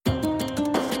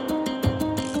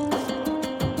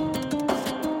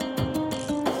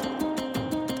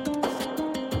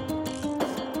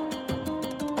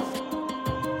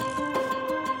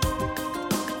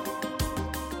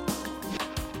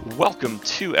Welcome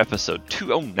to episode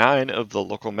 209 of the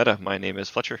Local Meta. My name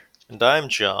is Fletcher. And I'm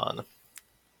John.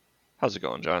 How's it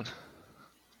going, John?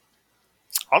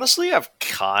 Honestly, I've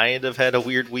kind of had a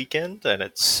weird weekend, and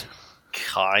it's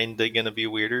kind of going to be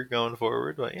weirder going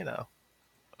forward, but you know.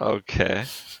 Okay.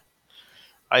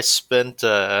 I spent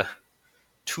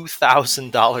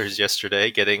 $2,000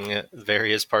 yesterday getting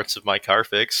various parts of my car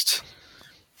fixed.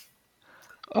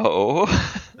 Oh.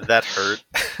 That hurt.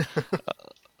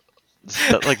 Is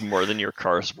that like more than your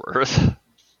car's worth?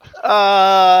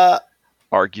 Uh,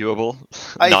 Arguable.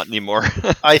 Not anymore.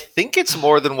 I think it's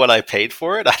more than what I paid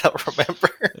for it. I don't remember.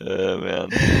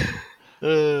 Oh,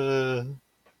 man.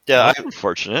 Yeah, That's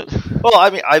unfortunate. Well,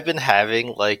 I mean, I've been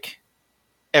having,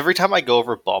 every time I go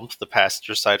over a bump, the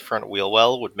passenger side front wheel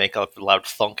well would make a loud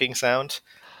thunking sound.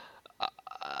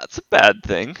 That's a bad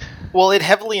thing. Well, it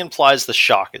heavily implies the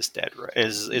shock is dead, right?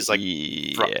 Is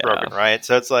Yeah. broken, right?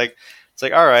 So it's like,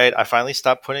 all right, I finally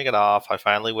stopped putting it off. I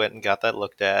finally went and got that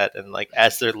looked at, and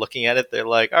as they're looking at it, they're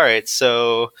like, all right,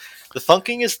 so the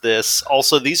thunking is this.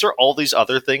 Also, these are all these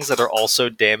other things that are also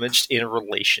damaged in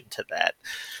relation to that.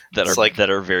 That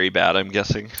are very bad, I'm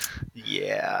guessing.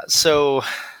 Yeah. So,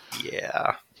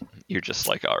 yeah. You're just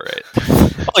like, all right.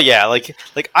 Oh yeah, like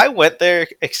I went there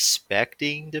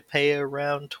expecting to pay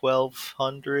around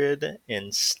 $1,200.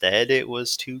 Instead, it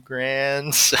was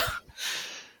 $2,000. So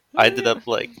I ended up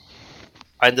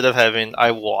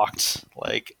I walked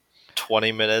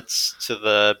 20 minutes to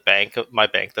the bank of my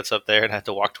bank that's up there, and had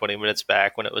to walk 20 minutes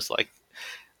back when it was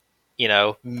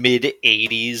mid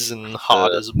 80s and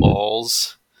hot as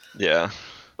balls. Yeah.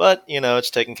 But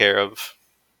it's taken care of,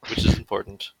 which is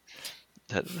important.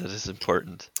 That is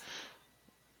important.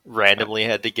 Randomly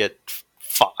had to get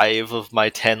 5 of my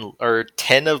 10 or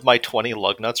 10 of my 20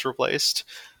 lug nuts replaced.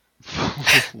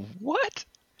 What?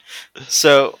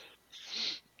 So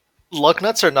lug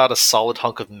nuts are not a solid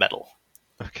hunk of metal.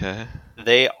 Okay.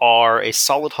 They are a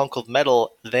solid hunk of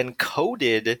metal then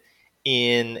coated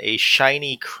in a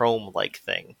shiny chrome-like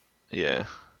thing. Yeah.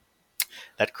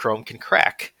 That chrome can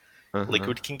crack. Uh-huh.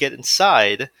 Liquid can get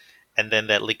inside, and then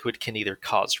that liquid can either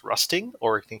cause rusting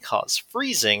or it can cause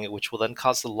freezing, which will then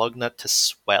cause the lug nut to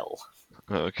swell.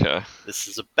 Okay. This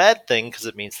is a bad thing because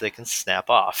it means they can snap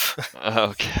off.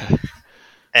 Okay.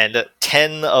 And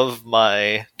 10 of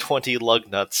my 20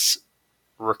 lug nuts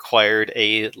required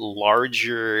a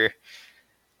larger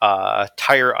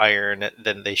tire iron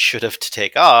than they should have to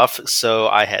take off, so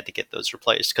I had to get those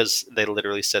replaced because they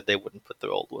literally said they wouldn't put the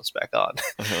old ones back on.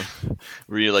 Uh-huh.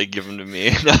 Were you give them to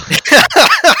me?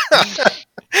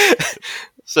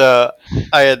 So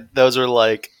I had those were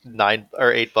 $9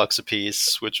 or $8 a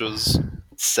piece, which was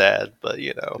sad, but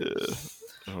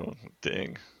Oh,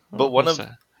 dang. But one of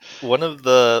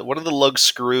the lug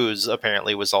screws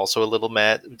apparently was also a little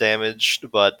damaged,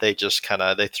 but they just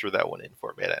they threw that one in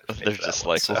for me. They're just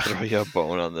we'll throw you a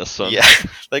bone on this one. Yeah,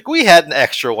 we had an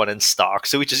extra one in stock,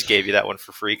 so we just gave you that one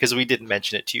for free because we didn't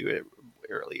mention it to you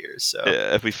earlier. So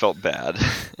yeah, if we felt bad.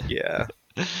 Yeah.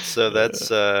 So that's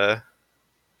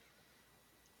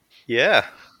yeah.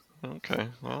 Okay.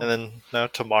 Well. And then now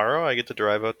tomorrow I get to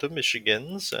drive out to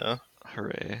Michigan. So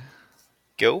hooray!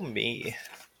 Go me.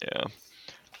 Yeah.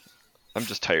 I'm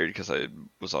just tired because I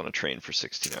was on a train for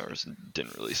 16 hours and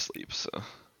didn't really sleep, so...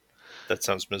 That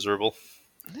sounds miserable.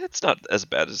 It's not as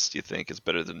bad as you think. It's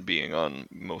better than being on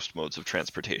most modes of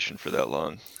transportation for that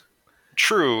long.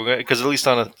 True, because at least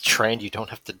on a train you don't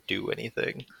have to do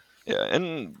anything. Yeah,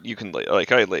 and you can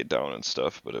I laid down and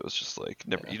stuff, but it was just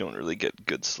never. You don't really get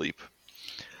good sleep.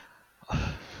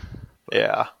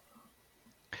 Yeah.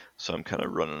 So I'm kind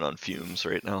of running on fumes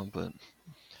right now, but...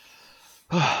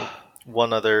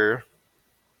 One other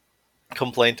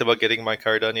complaint about getting my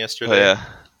car done yesterday. Oh, yeah.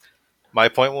 My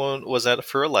appointment was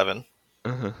for 11.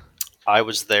 Uh-huh. I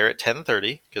was there at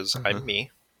 10:30 because I'm me.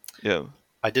 Yeah.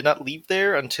 I did not leave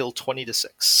there until 20 to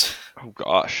 6. Oh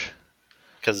gosh.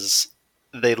 Because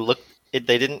they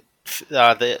didn't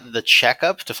the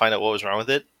checkup to find out what was wrong with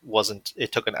it wasn't.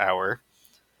 It took an hour.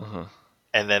 Uh-huh.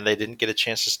 And then they didn't get a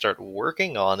chance to start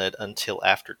working on it until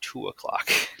after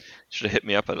 2:00. Should have hit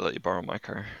me up. I'd let you borrow my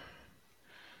car.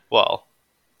 Well,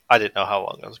 I didn't know how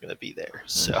long I was going to be there,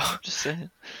 so just saying.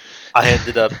 I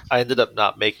ended up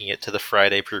not making it to the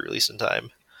Friday pre-release in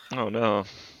time. Oh no!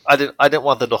 I didn't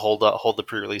want them to hold the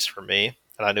pre-release for me,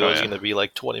 and I knew I was going to be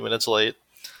 20 minutes late.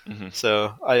 Mm-hmm.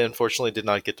 So I unfortunately did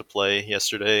not get to play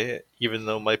yesterday, even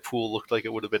though my pool looked like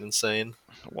it would have been insane.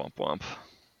 Womp womp.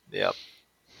 Yep.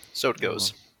 So it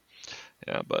goes.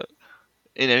 Yeah, but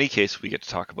in any case, we get to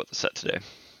talk about the set today.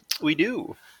 We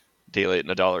do. Day late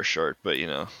and $1 short, but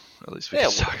at least we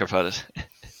can talk about it.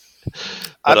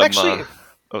 But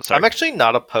Oh, I'm sorry. actually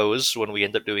not opposed when we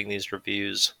end up doing these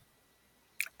reviews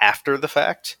after the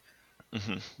fact,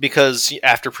 Hmm. because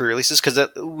after pre-releases, because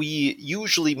we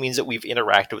usually means that we've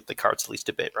interacted with the cards at least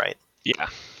a bit, right? Yeah.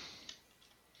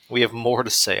 We have more to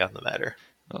say on the matter.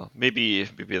 Well, maybe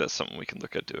that's something we can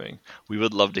look at doing. We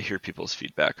would love to hear people's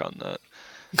feedback on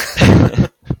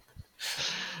that.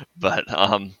 But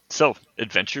so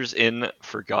Adventures in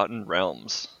Forgotten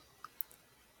Realms.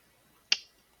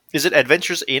 Is it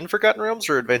Adventures in Forgotten Realms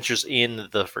or Adventures in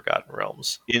the Forgotten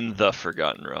Realms? In the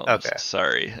Forgotten Realms. Okay,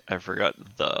 Sorry, I forgot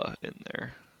the in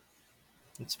there.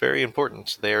 it's very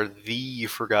important. They are the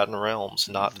Forgotten Realms,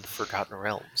 not Forgotten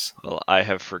Realms. Well, I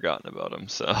have forgotten about them,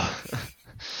 so.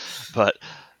 But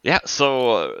yeah,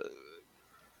 so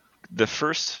the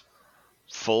first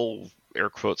full air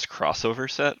quotes crossover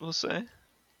set, we'll say.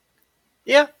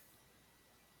 Yeah,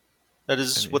 that I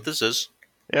is what mean, this is.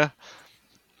 yeah,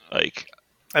 like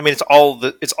I mean, it's all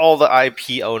the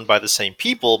IP owned by the same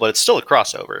people, but it's still a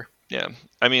crossover. yeah.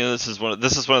 I mean, this is one of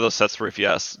those sets where if you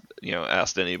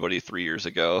asked anybody 3 years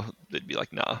ago, they'd be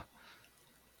like, nah,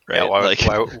 Yeah, right?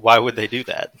 Like, why would they do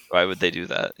that? why would they do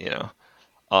that?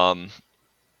 Um,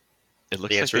 it The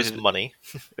looks like answer they is did. money.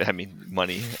 I mean,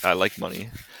 money. I like money.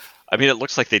 I mean, it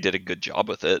looks like they did a good job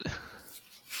with it.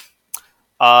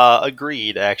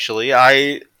 Agreed. Actually,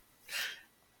 I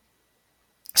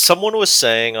someone was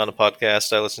saying on a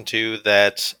podcast I listened to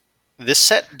that this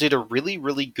set did a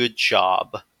really good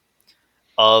job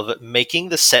of making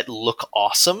the set look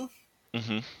awesome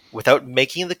Hmm. without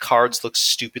making the cards look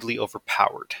stupidly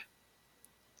overpowered.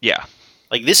 Yeah.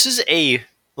 Like this is a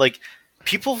like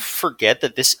people forget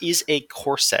that this is a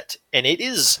core set, and it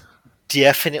is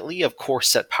definitely of core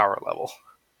set power level.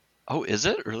 Oh, is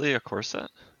it really a corset?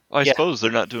 Oh, I Yeah, suppose they're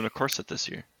not doing a corset this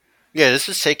year. yeah, this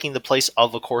is taking the place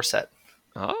of a core set.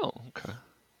 Oh, okay.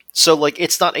 So like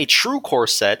it's not a true core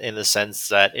set in the sense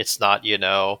that it's not,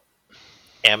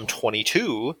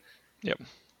 M22, Yep.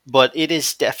 but it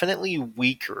is definitely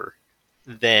weaker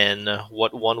than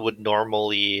what one would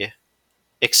normally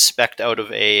expect out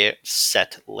of a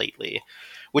set lately,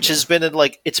 which Yeah. has been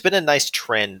it's been a nice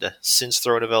trend since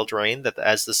Throne of Eldraine that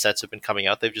as the sets have been coming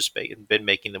out, they've just been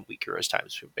making them weaker as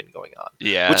times have been going on.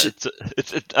 Yeah. Which,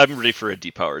 I'm ready for a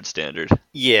depowered standard.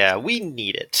 yeah, we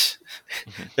need it.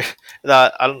 Mhm.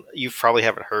 I don't. You probably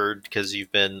haven't heard because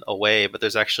you've been away, but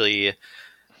there's actually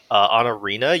on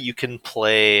Arena you can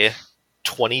play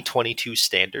 2022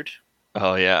 standard.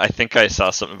 Oh yeah, I think I saw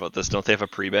something about this. Don't they have a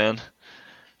pre-ban?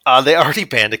 They already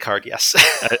banned a card. Yes,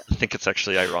 I think it's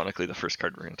actually ironically the first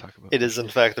card we're going to talk about. it is in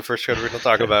fact the first card we're going to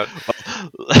talk about.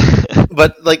 Well,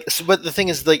 But the thing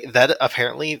is, like that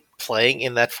apparently playing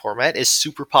in that format is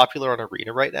super popular on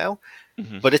Arena right now.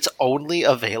 mhm. But it's only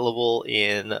available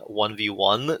in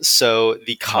 1v1, so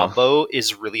the Uh-huh. combo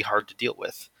is really hard to deal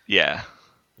with. Yeah.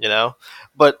 You know,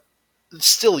 but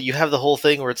still, you have the whole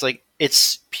thing where it's like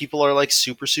it's people are like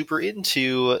super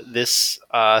into this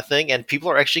thing, and people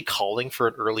are actually calling for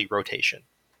an early rotation.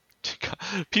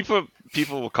 People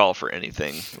will call for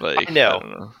anything. I Like I know,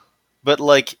 don't know. but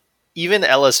like even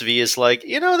LSV is like,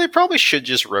 they probably should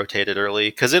just rotate it early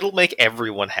because it'll make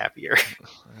everyone happier.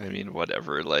 I mean,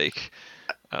 whatever. Like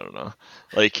I don't know.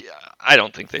 Like I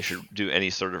don't think they should do any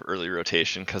sort of early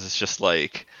rotation because it's just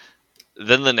like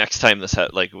then the next time this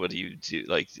like what do you do?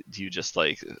 Like do you just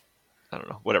like I don't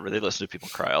know, whatever. They listen to people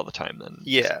cry all the time. Then just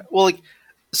Yeah, well, like,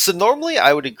 so normally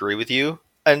I would agree with you,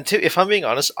 and if I'm being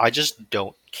honest, I just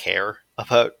don't care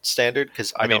about standard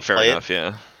because I I mean, don't fair play it, enough.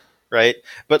 Yeah. right?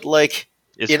 But like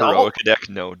Is in heroic all, a deck?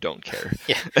 No, don't care.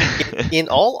 yeah, in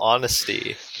all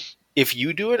honesty, if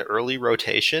you do an early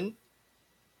rotation,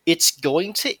 it's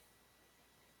going to.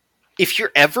 If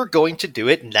you're ever going to do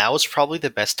it, now is probably the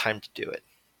best time to do it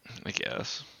I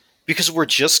guess. because we're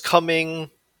just coming.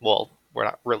 Well, we're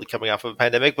not really coming off of a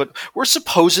pandemic, but we're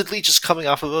supposedly just coming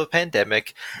off of a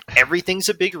pandemic. Everything's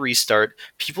a big restart.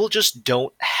 People just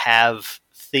don't have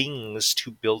things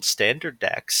to build standard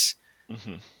decks.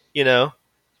 Hmm. You know,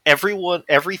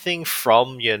 everything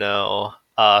from Throne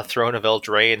of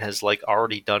Eldraine has like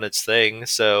already done its thing.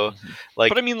 So, Hmm.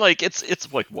 But I like, mean, like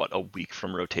it's like what a week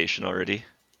from rotation already.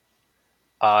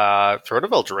 Throne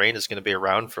of Eldraine is going to be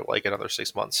around for like another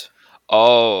 6 months.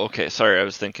 Oh, okay. Sorry, I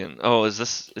was thinking. Oh, is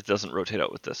this? It doesn't rotate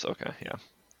out with this. Okay, yeah.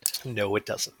 No, it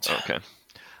doesn't. Okay.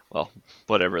 Well,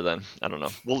 whatever then. I don't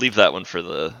know. We'll leave that one for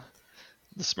the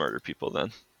smarter people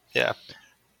then. Yeah.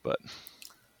 But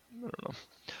I don't know.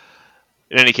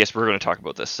 In any case, we're going to talk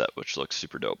about this set, which looks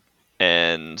super dope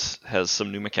and has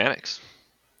some new mechanics.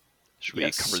 Should we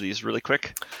cover Yes. these really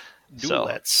quick? Do So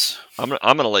let's. I'm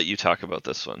gonna let you talk about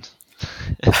this one.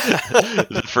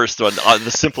 The first one,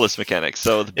 the simplest mechanic.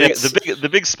 So Yes. the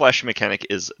big splash mechanic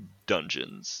is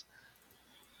dungeons.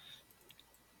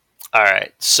 All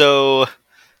right. So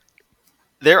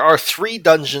there are 3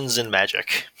 dungeons in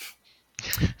Magic.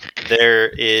 There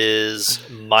is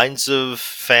Mines of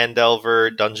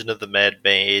Phandelver, Dungeon of the Mad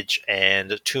Mage,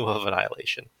 and Tomb of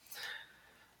Annihilation.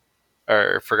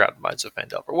 Or Forgotten Mines of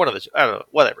Phandelver. One of the, I don't know,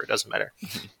 whatever, it doesn't matter.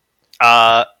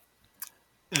 Uh,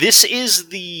 this is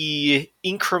the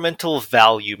incremental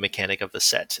value mechanic of the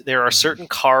set. There are certain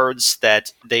cards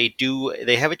that they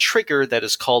have a trigger that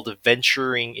is called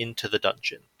venturing into the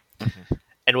dungeon.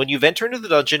 And when you venture into the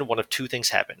dungeon, one of 2 things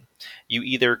happen. You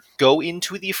either go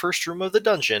into the first room of the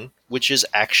dungeon, which is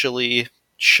actually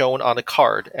shown on a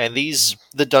card, and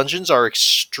the dungeons are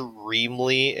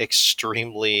extremely.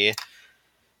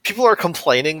 People are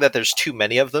complaining that there's too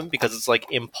many of them because it's like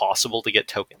impossible to get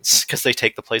tokens because they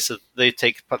take the place of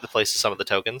some of the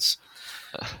tokens.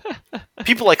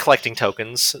 People like collecting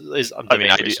tokens. I'm the I mean,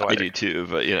 main reason why I do too,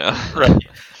 but you know, right.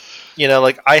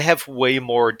 Like I have way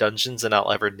more dungeons than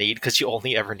I'll ever need because you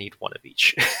only ever need one of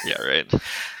each. yeah, right.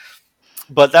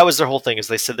 But that was their whole thing, is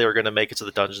they said they were going to make it so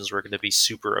the dungeons were going to be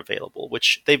super available,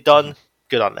 which they've done.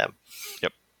 Good on them.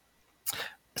 Yep.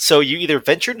 So you either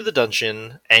venture into the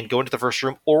dungeon and go into the first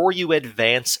room, or you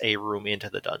advance a room into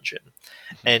the dungeon.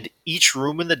 And each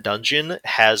room in the dungeon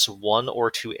has 1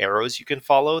 or 2 arrows you can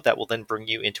follow that will then bring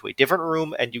you into a different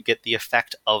room, and you get the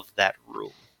effect of that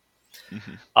room.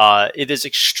 It is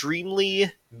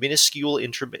extremely minuscule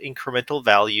incremental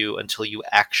value until you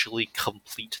actually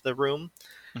complete the room.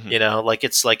 Like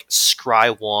it's like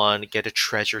scry 1, get a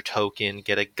treasure token,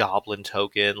 get a goblin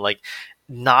token. Like,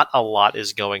 not a lot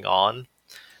is going on.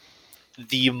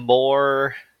 The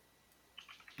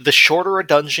shorter a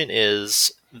dungeon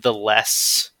is, the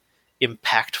less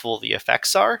impactful the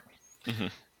effects are.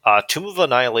 Tomb of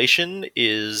Annihilation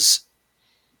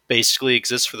basically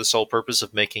exists for the sole purpose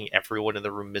of making everyone in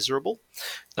the room miserable.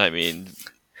 I mean,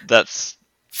 that's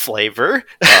flavor.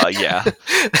 Yeah.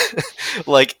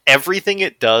 Like, everything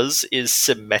it does is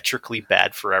symmetrically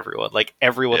bad for everyone. Like,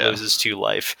 everyone Yeah. loses 2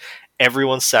 life.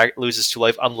 Everyone loses 2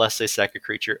 life unless they sack a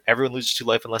creature. Everyone loses 2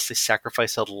 life unless they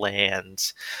sacrifice a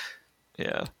land.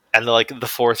 Yeah. And the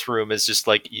 4th room is just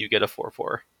like, you get a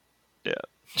 4/4. Yeah.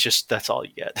 Just, that's all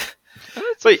you get.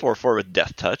 It's a 4/4 with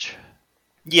Death Touch.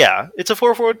 Yeah, it's a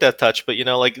 4/4 with Death Touch, but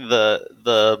like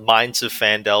the Mines of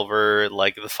Phandelver,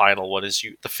 like the final one is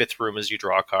the 5th room is you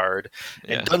draw a card,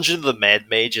 Yeah. and Dungeon of the Mad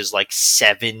Mage is like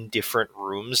 7 different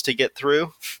rooms to get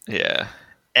through. Yeah.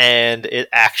 And it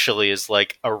actually is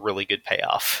like a really good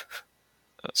payoff.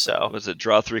 So was it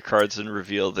draw 3 cards and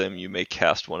reveal them? You may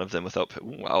cast one of them without.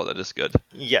 Wow, that is good.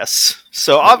 Yes.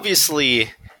 So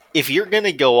obviously, if you're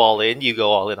gonna go all in, you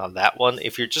go all in on that one.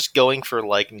 If you're just going for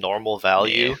like normal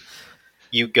value,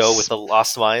 you go with the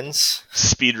Lost Mines.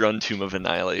 Speedrun Tomb of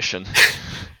Annihilation.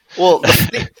 Well,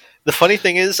 the funny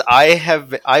thing is,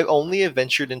 I only have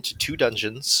ventured into 2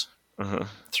 dungeons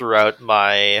throughout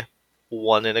my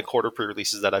 1 1/4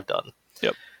 pre-releases that I've done.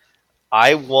 Yep.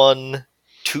 I won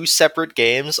 2 separate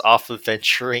games off of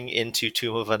venturing into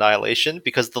Tomb of Annihilation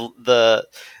because the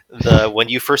when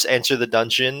you first enter the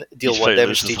dungeon, deal 1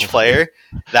 damage to each player.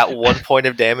 That 1 point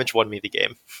of damage won me the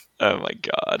game. Oh my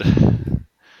god.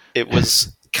 It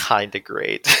was kind of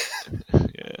great.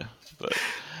 Yeah, but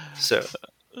so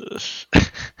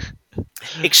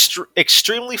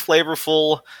extremely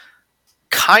flavorful,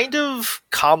 kind of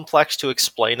complex to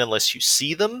explain unless you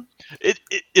see them.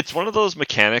 It's one of those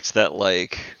mechanics that,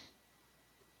 like,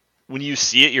 when you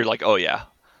see it, you're like, oh yeah.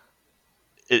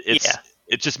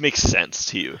 It just makes sense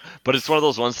to you. But it's one of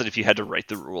those ones that if you had to write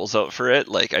the rules out for it,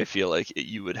 like, I feel like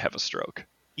you would have a stroke.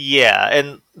 Yeah,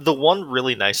 and the one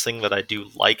really nice thing that I do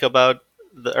like about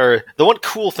the one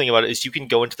cool thing about it is you can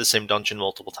go into the same dungeon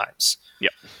multiple times.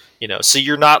 Yep. So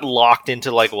you're not locked into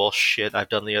like, well, shit, I've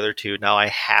done the other 2. Now I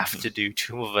have to do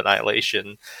Tomb of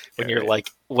Annihilation when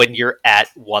when you're at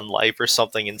 1 life or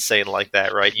something insane like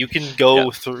that, right? You can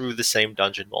go through the same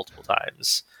dungeon multiple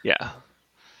times. Yeah.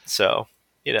 So,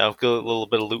 go a little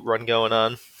bit of loot run going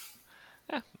on.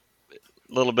 Yeah.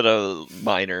 A little bit of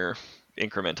minor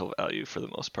incremental value for the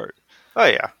most part. Oh,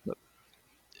 yeah. But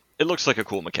it looks like a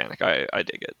cool mechanic. I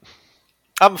dig it.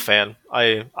 I'm a fan.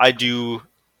 I do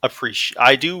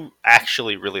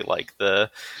actually really like a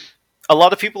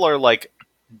lot of people are like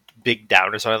big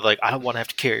downers on it, like, I don't want to have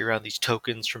to carry around these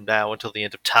tokens from now until the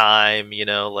end of time,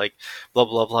 like blah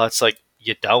blah blah. It's like,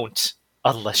 you don't,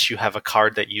 unless you have a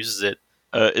card that uses it.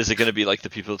 Is it going to be like the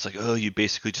people that's like, oh, you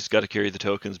basically just got to carry the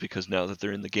tokens because now that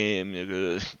they're in the game,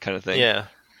 kind of thing? Yeah.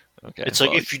 Okay. It's like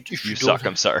Well, if you you don't suck.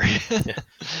 I'm sorry. yeah,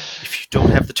 if you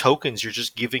don't have the tokens, you're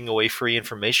just giving away free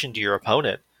information to your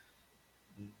opponent.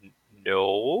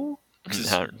 No, because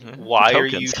The tokens, why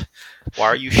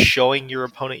are you showing your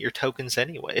opponent your tokens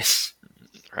anyways?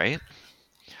 right?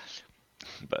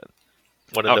 But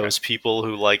One of okay. those people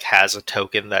who like has a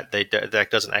token that deck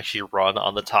doesn't actually run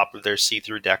on the top of their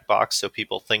see-through deck box, so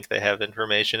people think they have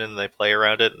information and they play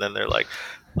around it, and then they're like,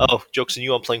 "Oh, jokes on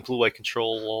you! I'm playing blue-white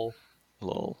control." Lol.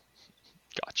 Lol.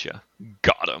 Gotcha.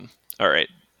 Got him. All right.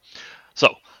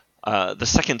 So, the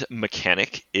second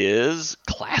mechanic is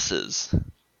classes.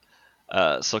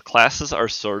 So classes are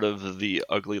sort of the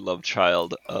ugly love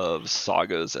child of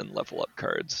sagas and level up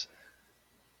cards.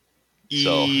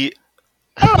 So,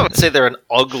 I don't know if I'd say they're an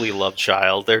ugly love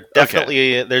child.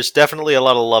 okay, There's definitely a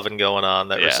lot of loving going on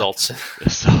that yeah. results.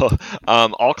 So,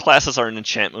 all classes are an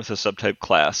enchantment with a subtype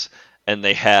class, and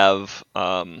they have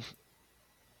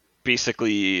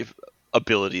basically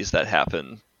abilities that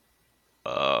happen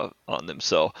on them.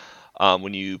 So,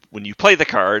 when you play the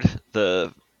card,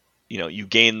 you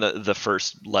gain the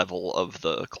first level of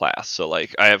the class. So,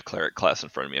 like, I have cleric class in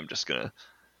front of me. I'm just gonna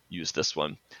use this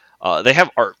one. They have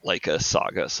art like a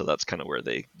saga, so that's kind of where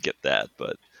they get that,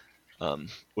 but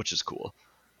which is cool.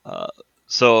 Uh,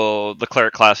 so the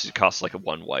cleric class costs like a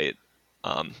 1 white,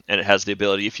 and it has the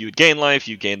ability if you would gain life,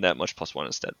 you gain that much +1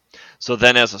 instead. So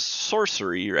then as a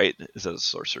sorcery, right? Is that a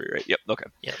sorcery, right? Yep. Okay.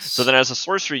 So Yes. then as a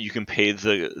sorcery, you can pay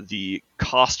the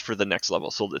cost for the next level.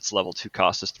 So its level 2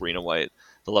 cost is 3 and a white.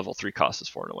 The level 3 cost is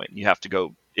 4 and a white. And you have to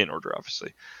go in order,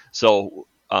 obviously. So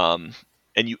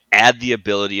and you add the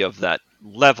ability of that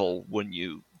level when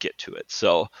you get to it.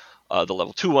 So the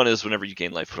level 2 one is whenever you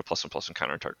gain life, put a +1/+1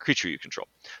 counter on target creature you control.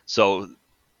 So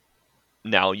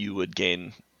now you would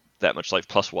gain that much life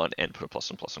 +1 and put a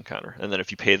 +1/+1 counter. And then if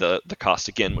you pay the cost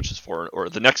again, which is 4, or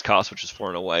the next cost, which is 4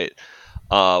 and a white,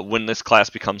 when this class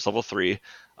becomes level 3,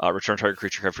 return target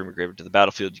creature card from your graveyard to the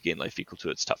battlefield. You gain life equal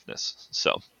to its toughness.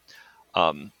 So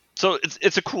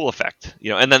it's a cool effect,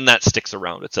 and then that sticks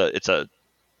around.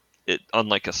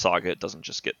 Unlike a saga, it doesn't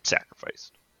just get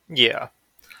sacrificed. Yeah.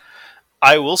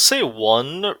 I will say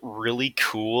one really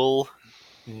cool,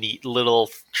 neat little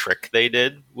trick they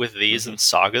did with these Hmm. and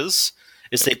sagas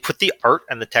is Yeah. they put the art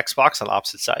and the text box on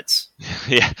opposite sides.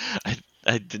 Yeah,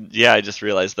 I didn't. Yeah, I just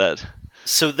realized that.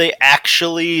 So they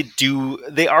actually do.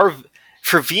 They are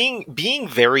for being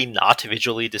very not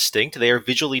visually distinct. They are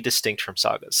visually distinct from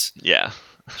sagas. Yeah,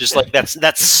 Just like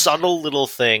that subtle little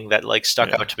thing that like stuck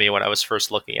yeah, out to me when I was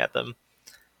first looking at them.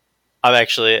 I'm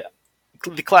actually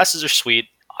the classes are sweet.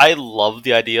 I love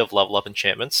the idea of level up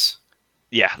enchantments.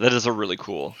 yeah. That is a really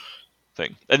cool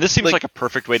thing, and this seems Like like a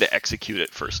perfect way to execute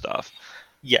it. First off,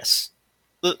 yes,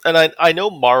 and I know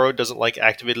Morrow doesn't like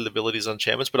activated abilities on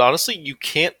enchantments, but honestly, you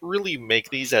can't really make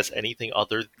these as anything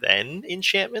other than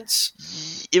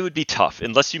enchantments. it would be tough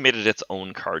unless you made it its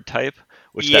own card type,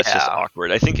 which that's just Yeah,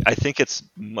 awkward. I think it's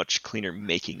much cleaner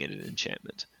making it an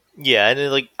enchantment. yeah,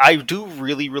 and like I do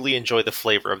really enjoy the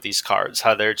flavor of these cards.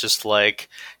 How they're just like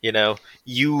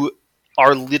you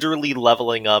are literally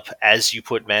leveling up as you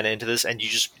put mana into this, and you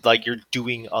just like you're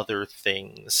doing other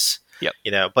things.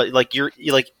 Yep. But like you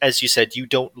like as you said, you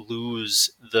don't lose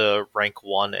the rank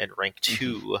 1 and rank Hmm.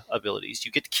 2 abilities.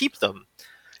 You get to keep them.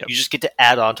 Yep. You just get to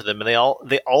add on to them, and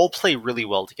they all play really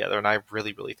well together. And I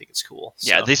really think it's cool.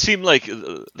 Yeah, So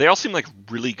they all seem like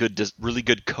really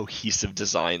good cohesive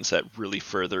designs that really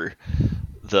further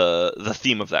the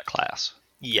theme of that class.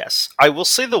 yes, I will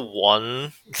say the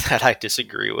one that I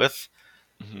disagree with,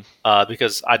 Hmm.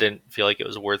 because I didn't feel like it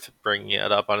was worth bringing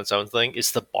it up on its own thing,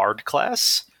 is the Bard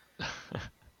class.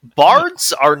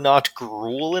 Bards are not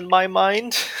Gruul in my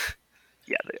mind.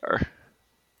 Yeah, they are.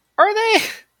 Are they?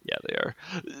 Yeah, they are.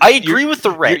 I You're agree with the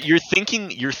you're, red.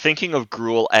 you're thinking of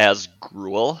Gruul as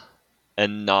Gruul,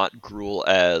 and not Gruul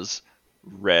as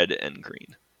red and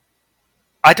green.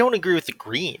 I don't agree with the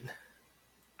green.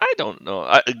 I don't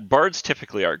know. Bards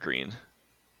typically are green.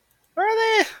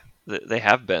 Are they? They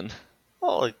have been.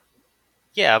 Well,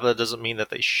 yeah, but that doesn't mean that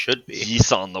they should be.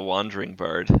 Yisan the Wandering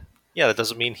Bard. Yeah, that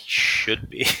doesn't mean he should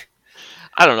be.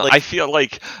 I don't know. Like I feel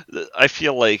like.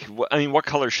 I mean, what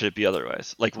color should it be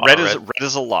otherwise? Like red mono is red. red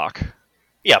is a lock.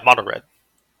 Yeah, mono red.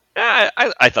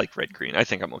 I like red green. I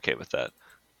think I'm okay with that.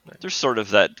 There's sort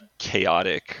of that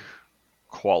chaotic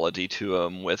quality to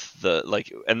them with the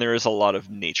like, and there is a lot of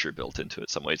nature built into it.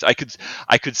 Some ways I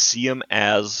could see them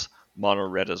as mono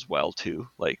red as well too,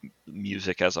 like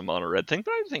music as a mono red thing.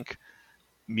 But I think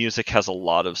music has a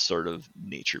lot of sort of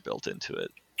nature built into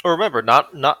it. Or remember,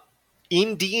 not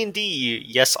in D&D,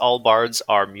 yes, all bards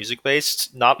are music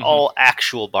based. Not Hmm. all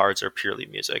actual bards are purely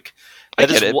music. I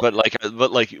That is get it, what.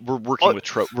 but we're working Oh,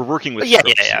 with we're working with yeah,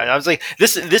 yeah, tropes yeah. here. I was like,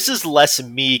 this is less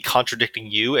me contradicting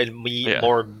you and Yeah.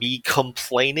 more me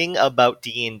complaining about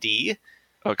D&D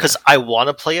Okay. because I want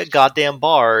to play a goddamn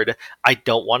bard. I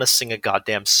don't want to sing a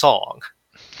goddamn song.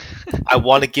 I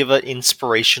want to give an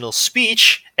inspirational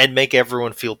speech and make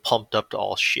everyone feel pumped up to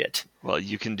all shit. Well,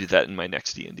 you can do that in my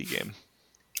next D&D game.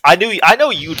 I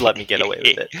know you'd let me get away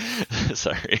with it.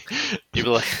 Sorry. You'd be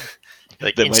like,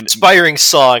 That might. inspiring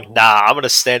song. Nah, I'm gonna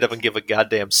stand up and give a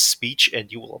goddamn speech,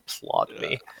 and you will applaud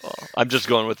me. Well, I'm just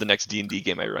going with the next D&D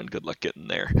game I run. Good luck getting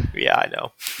there. Yeah, I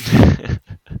know.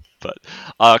 But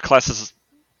classes,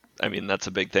 I mean, that's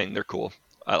a big thing. They're cool.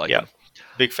 I like Yeah, them.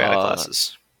 big fan of Uh,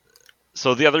 classes.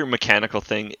 so the other mechanical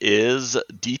thing is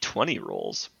D20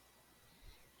 rolls.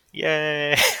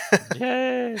 Yay!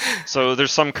 Yay! So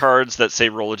there's some cards that say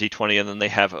roll a d20, and then they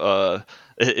have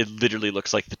it literally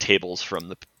looks like the tables from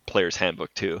the player's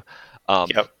handbook too, um,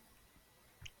 Yep.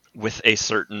 with a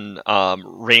certain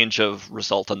range of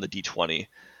result on the d20,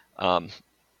 um,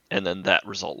 and then that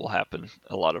result will happen.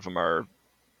 A lot of them are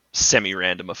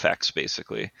semi-random effects,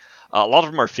 basically. A lot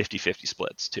of them are 50-50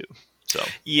 splits too. So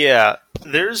Yeah,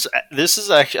 this is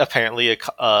actually apparently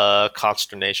a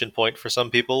consternation point for some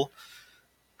people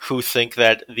who think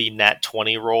that the nat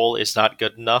 20 roll is not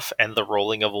good enough and the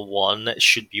rolling of a 1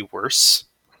 should be worse.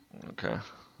 okay.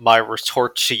 My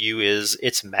retort to you is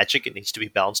it's magic. It needs to be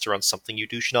balanced around something, you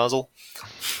douche nozzle.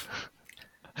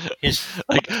 Here's,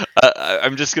 Like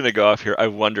I'm just gonna go off here. I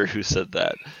wonder who said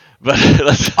that, but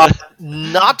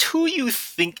not who you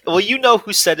think. Well, you know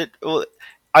who said it. Well,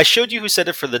 I showed you who said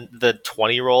it for the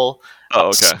 20 roll. oh,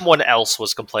 okay. Someone else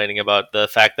was complaining about the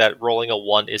fact that rolling a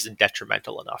 1 isn't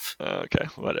detrimental enough. Okay,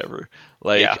 whatever.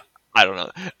 Yeah, Like, I don't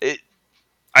know.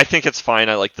 I think it's fine.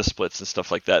 I like the splits and stuff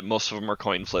like that. Most of them are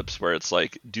coin flips where it's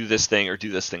like, do this thing or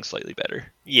do this thing slightly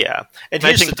better. yeah. And And I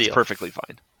here's the think that's deal: perfectly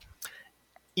fine.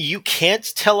 you can't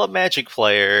tell a Magic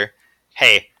player,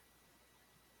 "Hey,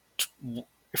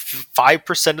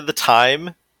 5% of the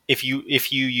time, if you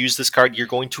use this card, you're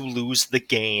going to lose the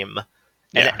game,"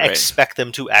 and Yeah, right. expect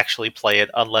them to actually play it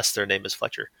unless their name is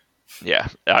Fletcher. Yeah,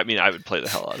 I mean, I would play the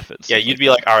hell out of it and Yeah, stuff you'd like be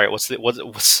that. like, all right,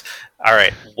 what's all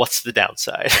right, what's the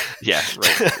downside? Yeah,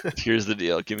 right. Here's the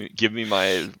deal. Give me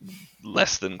my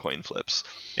less than coin flips.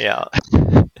 Yeah,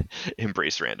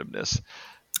 Embrace randomness.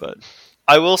 But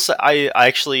I will say, I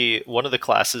actually one of the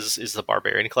classes is the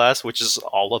barbarian class, which is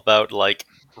all about like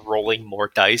rolling more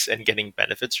dice and getting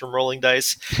benefits from rolling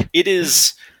dice. It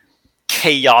is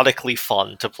chaotically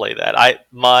fun to play that. I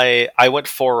went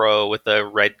 4-0 with a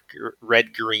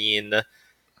red green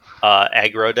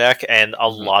aggro deck, and a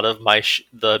mhm, lot of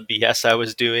the BS I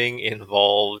was doing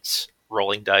involved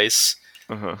rolling dice,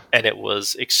 uh-huh, and it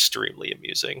was extremely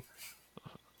amusing.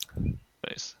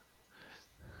 nice.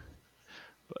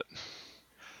 But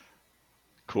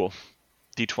cool.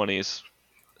 D20s,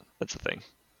 that's a thing.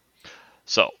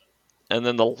 So, and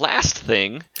then the last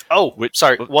thing, Oh, which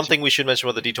sorry. One thing we should mention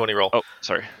with the D20 roll. oh,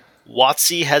 sorry.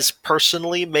 WotC has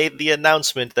personally made the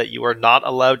announcement that you are not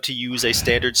allowed to use a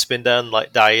standard spin down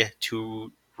die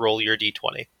to roll your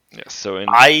D20. Yes. So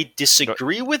I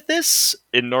disagree with this.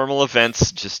 in normal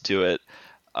events, just do it.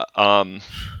 Uh, um,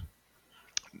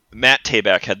 Matt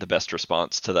Tabak had the best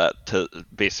response to that, to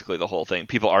basically the whole thing.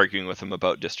 People arguing with him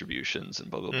about distributions and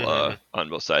blah blah Hmm. blah on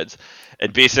both sides,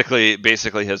 and basically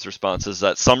his response is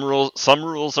that some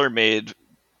rules are made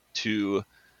to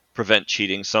prevent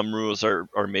cheating. Some rules are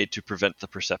made to prevent the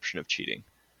perception of cheating.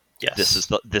 Yes.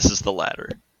 This is the latter.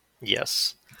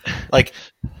 Yes. Like,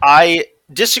 I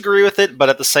disagree with it, but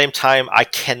at the same time, I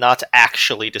cannot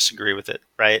actually disagree with it,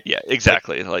 right? Yeah, Like,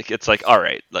 exactly. Like it's like all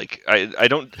right. Like I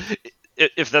don't.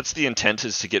 If that's the intent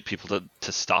is to get people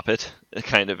to stop it,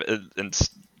 kind of, and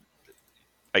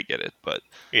I get it, but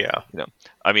yeah.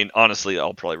 I mean, honestly,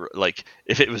 I'll probably like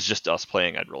if it was just us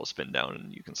playing, I'd roll a spin down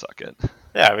and you can suck it.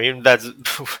 Yeah, I mean, that's.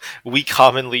 We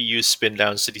commonly use spin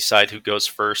downs to decide who goes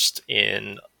first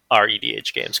in our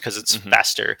EDH games because it's Hmm.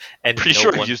 faster I'm and pretty no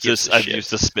sure I've one used gives this. a I've shit.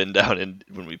 used a spin down in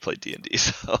when we played D&D.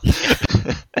 So,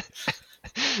 Yeah.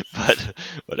 but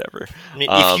whatever. I mean,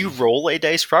 if you Um, roll a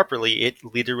dice properly, it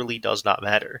literally does not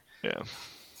matter. yeah,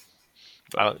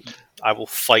 but I, I will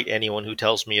fight anyone who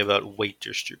tells me about weight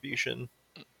distribution.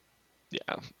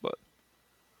 yeah, but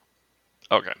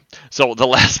okay. So the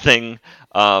last thing,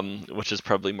 which is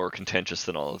probably more contentious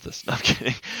than all of this, no, I'm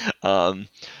kidding, um,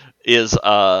 is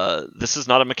this is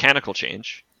not a mechanical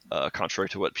change, contrary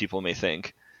to what people may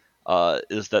think.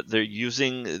 Is that they're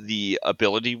using the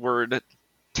ability word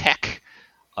tech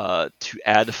to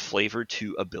add flavor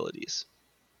to abilities.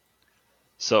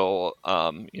 So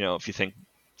if you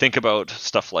think about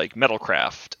stuff like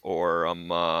Metalcraft or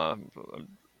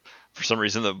for some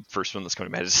reason the first one that's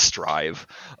coming to mind is Strive.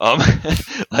 But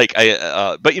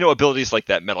abilities like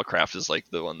that, Metalcraft is like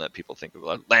the one that people think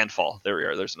of. Landfall. There we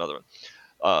are. There's another one.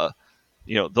 Uh,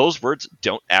 those words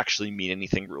don't actually mean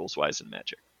anything rules wise in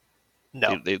Magic.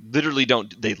 No. They literally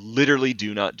don't. They literally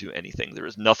do not do anything. There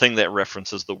is nothing that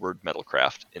references the word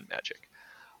Metalcraft in Magic.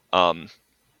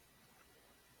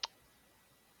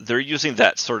 They're using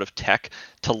that sort of tech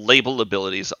to label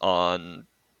abilities on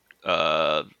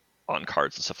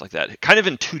cards and stuff like that, kind of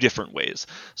in two different ways.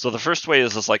 So the first way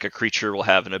is like a creature will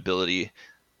have an ability,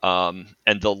 and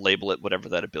they'll label it whatever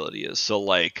that ability is. So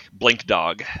like Blink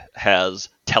Dog has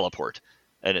teleport,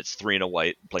 and it's 3 and a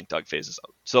white. Blink Dog phases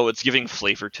out. So it's giving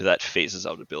flavor to that phases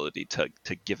out ability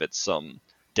to give it some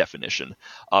definition.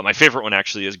 My favorite one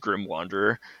actually is Grim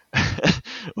Wanderer,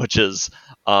 which is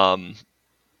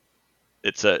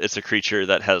it's a creature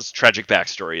that has tragic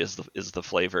backstory is the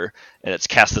flavor, and it's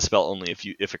cast the spell only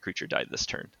if a creature died this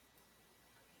turn.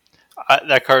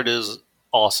 That card is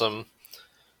awesome.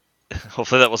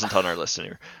 Hopefully that wasn't on our list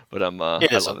anymore, but It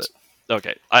I isn't. love it.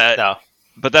 Okay, No.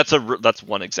 but that's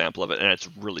one example of it, and it's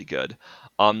really good.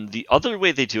 The other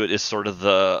way they do it is sort of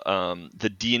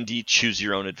the D&D choose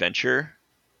your own adventure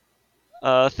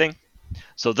thing.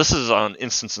 So this is on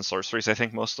instants and sorceries, I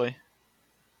think mostly.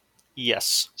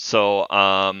 Yes. So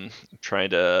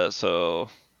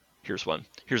here's one.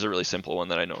 Here's a really simple one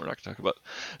that I know we're not going to talk about.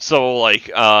 So like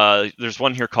there's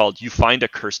one here called You Find a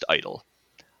Cursed Idol.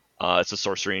 It's a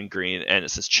sorcery in green, and it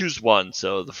says choose one.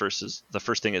 So the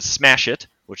first thing is smash it,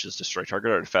 which is destroy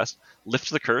target artifact, lift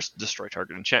the curse, destroy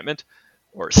target enchantment,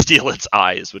 or steal its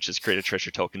eyes, which is create a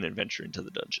treasure token and venture into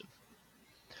the dungeon.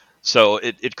 So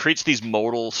it creates these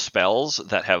modal spells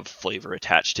that have flavor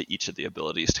attached to each of the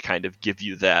abilities to kind of give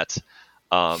you that,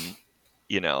 the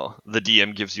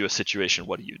DM gives you a situation,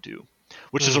 what do you do?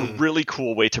 Which is a really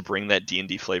cool way to bring that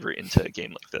D&D flavor into a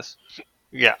game like this.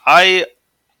 Yeah, I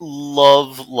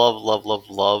love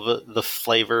the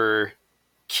flavor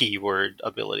keyword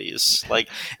abilities. Like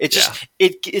it just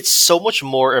it's so much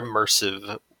more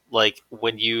immersive. Like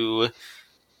when you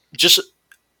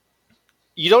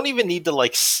don't even need to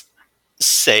like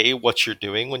say what you're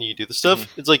doing when you do the stuff.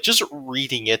 It's like just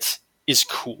reading it is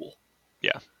cool.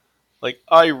 Yeah. Like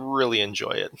I really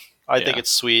enjoy it. I think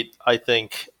it's sweet. I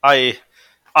think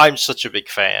I'm such a big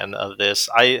fan of this.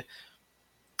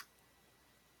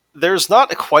 There's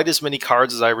not quite as many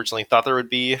cards as I originally thought there would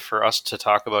be for us to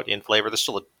talk about in flavor. There's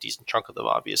still a decent chunk of them,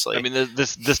 obviously. I mean,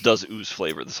 this does ooze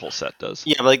flavor. This whole set does.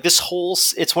 Yeah, but like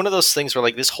it's one of those things where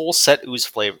like this whole set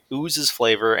oozes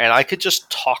flavor, and I could just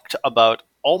talk about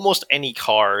almost any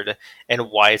card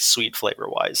and why it's sweet flavor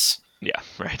wise. Yeah,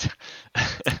 right.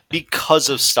 Because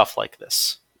of stuff like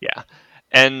this. Yeah,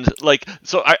 and like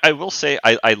so, I will say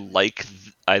I like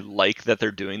that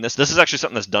they're doing this. This is actually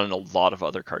something that's done in a lot of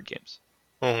other card games.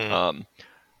 Mm-hmm.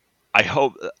 I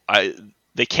hope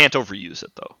they can't overuse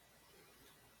it though.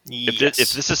 Yes.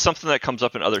 If this is something that comes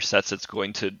up in other sets, it's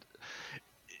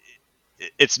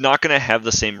not going to have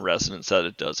the same resonance that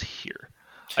it does here.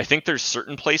 I think there's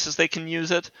certain places they can use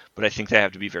it, but I think they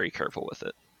have to be very careful with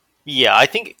it. Yeah, I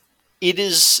think it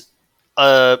is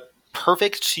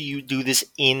perfect to do this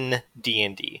in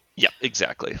D&D. Yeah,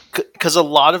 exactly. Because a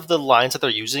lot of the lines that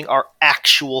they're using are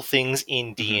actual things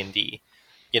in D&D.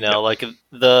 Like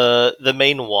the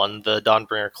main one, the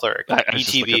Dawnbringer Cleric. I was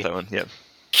just looking at that one, yeah.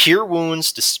 Cure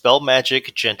wounds, dispel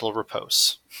magic, gentle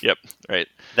repose. Yep, right.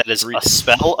 That is a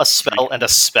spell, and a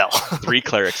spell. 3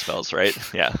 cleric spells, right?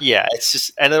 Yeah. Yeah, it's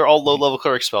just, and they're all low-level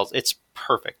cleric spells. It's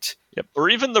perfect. Yep. Or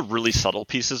even the really subtle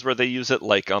pieces where they use it,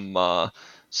 like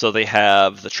so they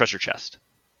have the treasure chest.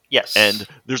 Yes. And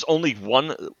there's only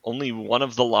one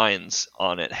of the lines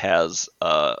on it has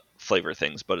flavor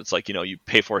things, but it's like, you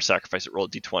pay for a sacrifice it, roll a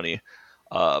d20.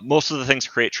 Most of the things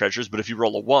create treasures, but if you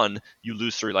roll a 1, you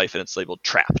lose 3 life and it's labeled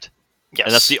trapped. Yes.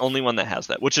 And that's the only one that has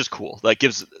that, which is cool. That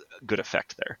gives good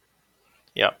effect there.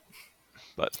 Yeah.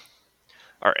 But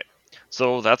all right.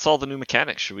 So that's all the new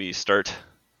mechanics. Should we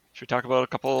talk about a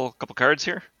couple cards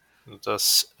here? Let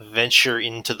us venture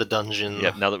into the dungeon.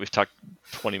 Yeah, now that we've talked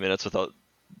 20 minutes without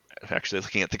actually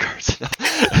looking at the cards.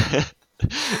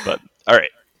 But all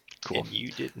right. Cool. And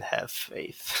you didn't have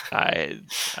faith. I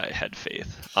had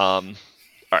faith. All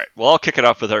right. Well, I'll kick it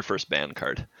off with our first ban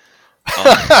card.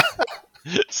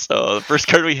 So the first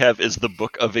card we have is the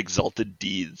Book of Exalted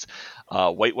Deeds.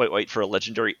 White for a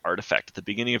legendary artifact. At the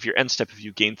beginning of your end step, if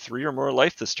you gain 3 or more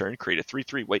life this turn, create a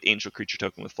 3/3 white angel creature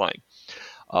token with flying.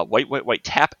 White, white, white,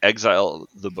 tap, exile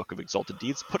the Book of Exalted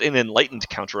Deeds, put an enlightened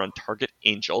counter on target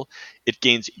angel. It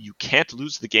gains you can't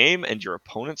lose the game, and your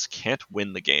opponents can't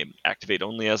win the game. Activate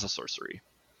only as a sorcery.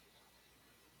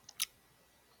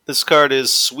 This card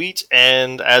is sweet,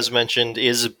 and as mentioned,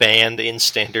 is banned in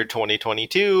Standard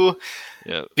 2022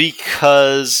 Yeah,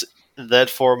 because that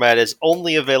format is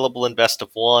only available in Best of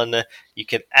 1. You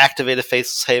can activate a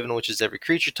Faceless Haven, which is every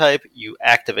creature type. You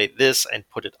activate this and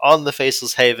put it on the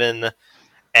Faceless Haven,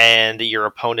 and your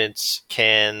opponents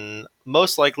can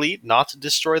most likely not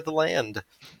destroy the land.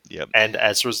 yep, And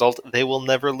as a result, they will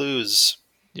never lose.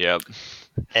 yep,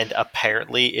 And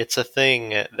apparently, it's a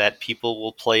thing that people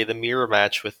will play the mirror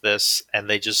match with this, and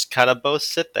they just kind of both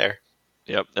sit there.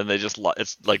 yep. And they just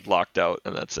it's like locked out,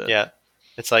 and that's it. Yeah,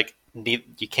 it's like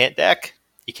you can't deck,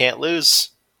 you can't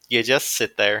lose, you just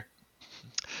sit there.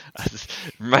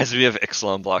 Reminds me of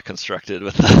Ixalan block constructed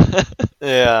with the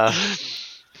Yeah.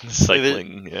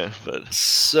 cycling. Yeah, but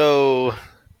So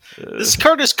uh, this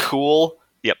card is cool.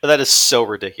 Yep. But that is so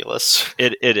ridiculous.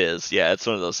 it is. Yeah, it's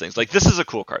one of those things. Like, this is a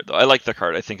cool card though. I like the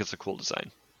card. I think it's a cool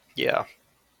design. Yeah.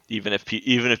 Even if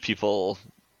people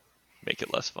make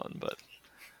it less fun, but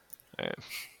I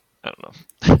don't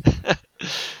know. Yeah.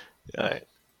 All right.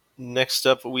 Next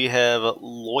up, we have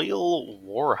Loyal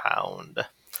Warhound.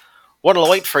 1 and a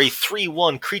white for a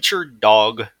 3/1 creature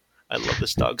dog. I love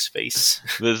this dog's face.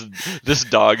 This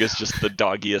dog is just the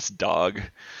doggiest dog.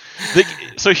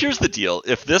 So here's the deal: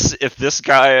 if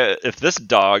this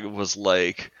dog was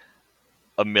like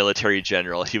a military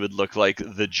general, he would look like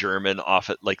the German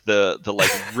like the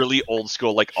like really old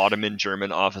school like Ottoman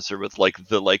German officer with like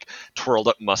the like twirled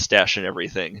up mustache and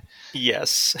everything.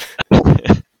 Yes.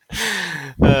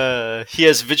 He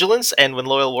has Vigilance, and when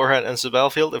Loyal Warhound enters the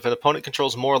battlefield, if an opponent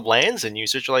controls more lands and you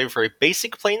search your library for a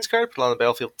basic plains card, put on the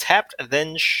battlefield tapped,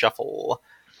 then shuffle.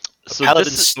 So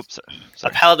A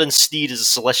Paladin Steed is a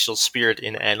celestial spirit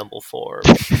in animal form.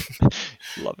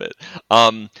 Love it.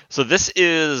 So this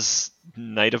is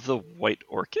Knight of the White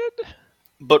Orchid,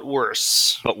 but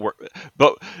worse.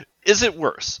 But is it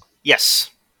worse? Yes.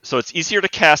 So it's easier to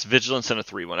cast Vigilance than a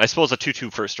 3/1. I suppose a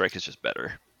 2/2 first strike is just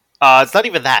better. It's not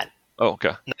even that. Oh,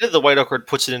 okay. Knight of the White Orchid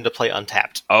puts it into play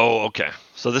untapped. Oh, okay.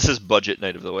 So this is budget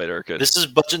Knight of the White Orchid. This is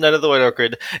budget Knight of the White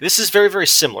Orchid. This is very, very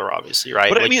similar, obviously, right?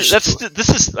 But like,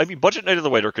 I mean, budget Knight of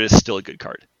the White Orchid is still a good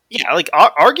card. Yeah, like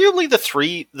arguably the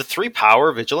three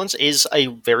power Vigilance is a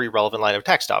very relevant line of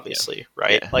text, obviously,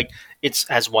 right? Yeah. Like it's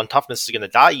has 1 toughness, is going to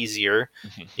die easier,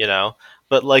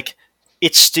 but like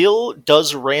it still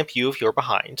does ramp you if you're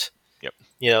behind. Yep.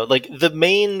 Like the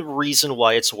main reason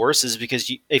why it's worse is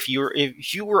because if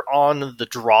you were on the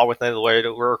draw with Knight of the White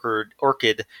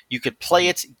Orchid, you could play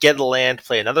it, get a land,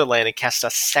 play another land, and cast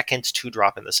a second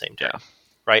 2-drop in the same turn. Yeah.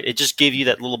 Right? It just gave you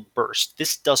that little burst.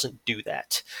 This doesn't do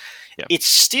that. Yeah. It's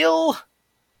still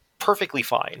perfectly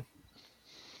fine.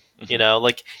 Mm-hmm.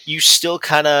 Like you still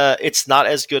kind of, it's not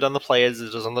as good on the play as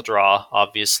it is on the draw,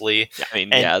 obviously. Yeah, I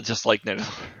mean, just like Knight of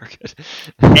the White Orchid.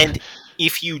 And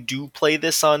if you do play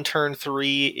this on turn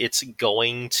 3, it's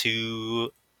going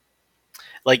to,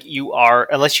 like,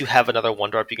 unless you have another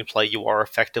 1-drop you can play, you are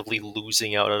effectively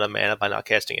losing out on a mana by not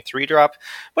casting a 3-drop,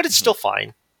 but it's still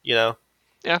fine, Yeah.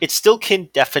 It still can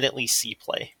definitely see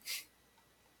play.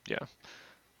 Yeah.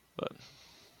 But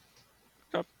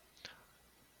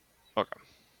okay.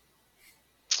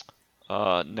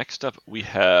 Next up we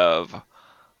have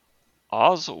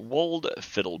Oswald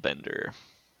Fiddlebender,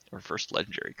 our first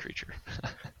legendary creature.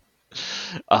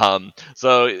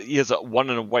 So he has a 1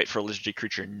 and a white for a legendary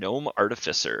creature, Gnome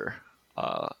Artificer.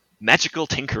 Magical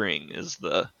Tinkering is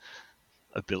the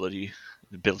ability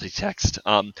text.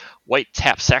 White,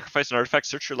 tap, sacrifice an artifact,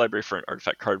 search your library for an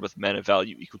artifact card with mana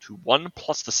value equal to 1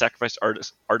 plus the sacrificed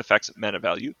artifact's mana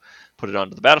value. Put it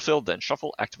onto the battlefield, then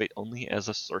shuffle, activate only as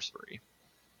a sorcery.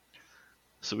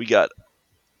 So we got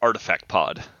Artifact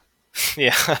Pod.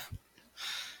 Yeah.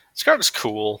 This card is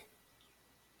cool.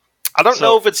 I don't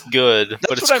know if it's good,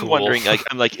 but it's cool. That's what I'm wondering.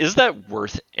 I'm like, is that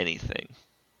worth anything?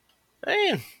 I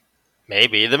mean,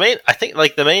 maybe. The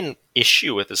main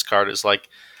issue with this card is, like,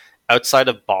 outside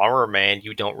of Bomberman,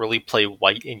 you don't really play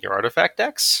white in your artifact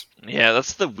decks. Yeah,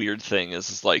 that's the weird thing.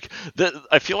 Is like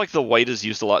I feel like the white is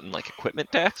used a lot in like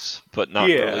equipment decks, but not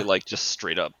really like just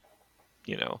straight up.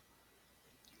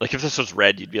 Like if this was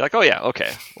red, you'd be like, oh yeah,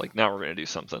 okay. Like now we're gonna do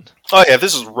something. Oh yeah, if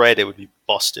this was red, it would be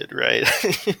busted, right?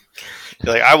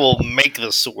 You're like, I will make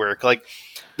this work. Like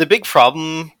the big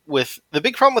problem with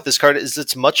this card is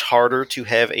it's much harder to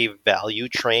have a value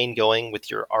train going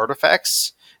with your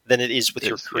artifacts than it is with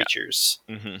your creatures.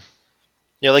 Yeah. Mm-hmm.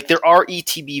 Like there are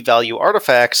ETB value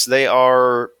artifacts. They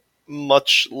are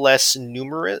much less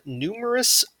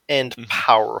numerous and Mhm.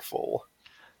 powerful.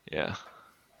 Yeah.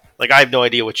 Like, I have no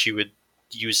idea what you would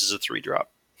use as a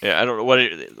 3-drop. Yeah, I don't know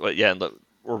what yeah,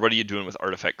 or what are you doing with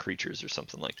artifact creatures or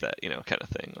something like that, kind of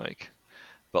thing.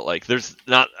 But there's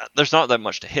not that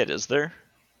much to hit, is there?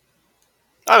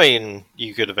 I mean,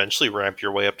 you could eventually ramp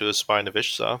your way up to a Spine of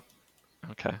Ishsaw.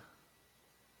 Okay.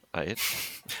 I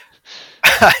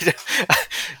I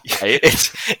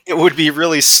It would be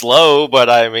really slow, but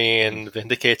I mean,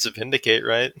 Vindicate's a Vindicate,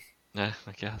 right? I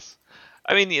guess.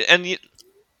 I mean,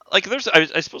 like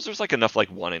I suppose there's like enough like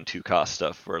 1 and 2 cost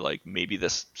stuff where like maybe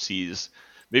this is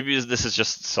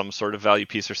just some sort of value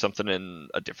piece or something in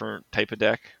a different type of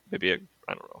deck. Maybe I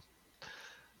don't know,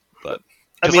 but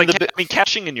I because mean, like I mean,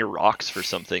 cashing in your rocks for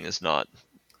something is not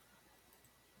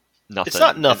it's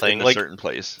not nothing in nothing. a Like, certain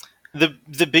place.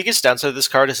 the biggest downside of this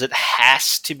card is it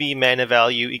has to be mana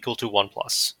value equal to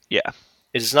 1+. Yeah.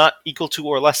 It is not equal to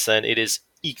or less than, it is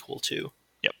equal to.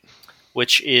 Yep.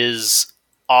 Which is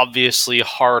obviously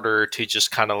harder to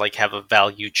just kind of like have a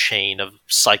value chain of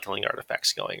cycling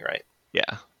artifacts going, right?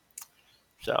 Yeah.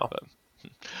 So, But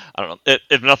I don't know.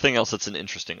 If nothing else, it's an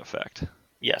interesting effect.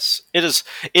 yes, it is.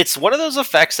 It's one of those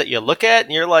effects that you look at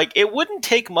and you're like, it wouldn't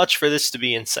take much for this to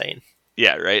be insane.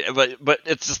 Yeah, right. But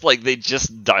it's just like they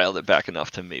just dialed it back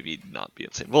enough to maybe not be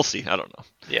insane. We'll see. I don't know.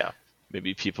 Yeah.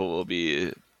 Maybe people will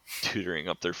be tutoring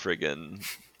up their friggin'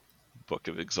 book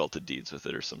of exalted deeds with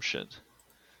it or some shit.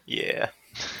 Yeah.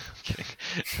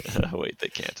 Wait, they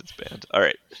can't. It's banned. All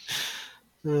right.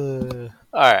 All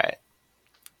right.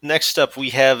 Next up,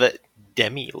 we have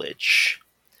Demi-Lich.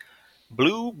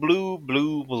 Blue, blue,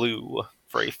 blue, blue.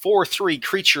 For a 4/3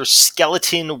 creature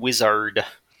skeleton wizard.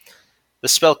 The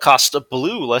spell costs a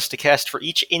blue less to cast for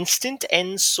each instant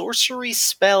and sorcery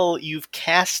spell you've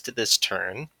cast this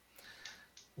turn.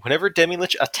 Whenever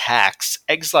Demi-Lich attacks,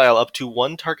 exile up to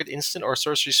one target instant or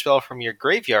sorcery spell from your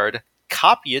graveyard,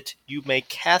 copy it, you may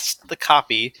cast the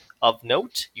copy. Of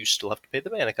note, you still have to pay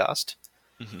the mana cost.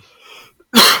 Mhm.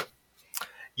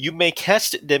 You may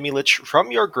cast Demi-Lich from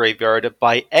your graveyard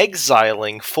by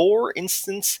exiling 4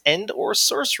 instants and or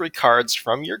sorcery cards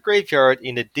from your graveyard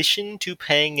in addition to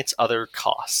paying its other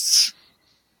costs.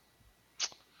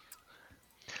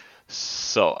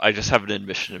 So I just have an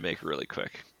admission to make really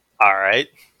quick. Alright.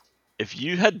 If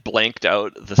you had blanked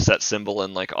out the set symbol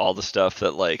and like all the stuff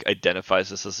that like identifies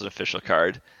this as an official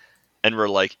card, and were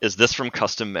like, is this from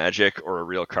custom magic or a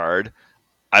real card?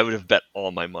 I would have bet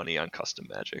all my money on custom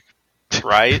magic.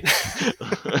 Right?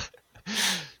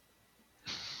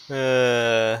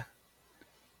 uh,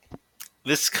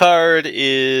 this card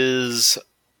is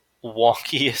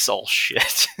wonky as all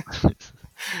shit.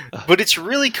 But it's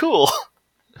really cool.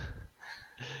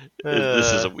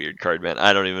 This is a weird card, man.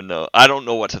 I don't even know. I don't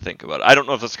know what to think about it. I don't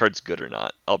know if this card's good or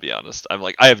not. I'll be honest. I'm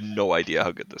like, I have no idea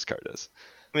how good this card is.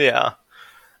 Yeah.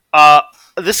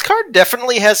 This card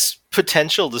definitely has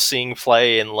potential to seeing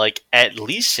play in, like, at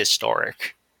least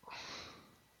historic.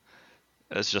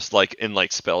 It's just like in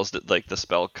like spells that like the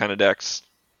spell kind of decks.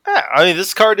 Yeah, I mean,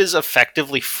 this card is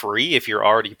effectively free if you're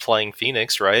already playing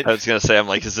Phoenix, right? I was gonna say, I'm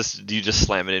like, do you just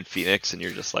slam it in Phoenix and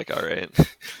you're just like, all right.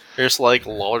 There's like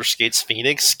roller skates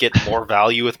Phoenix, get more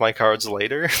value with my cards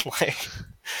later.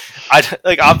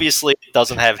 Obviously it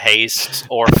doesn't have haste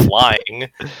or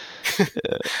flying,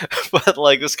 but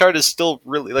like this card is still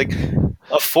really like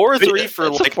a 4/3 for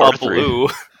It's like a 4/3. a blue.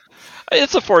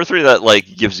 It's a 4/3 that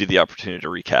like gives you the opportunity to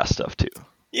recast stuff too.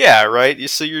 Yeah, right.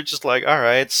 So you're just like, all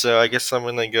right. So I guess I'm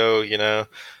gonna go,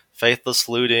 Faithless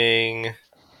Looting,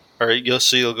 or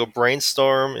you'll go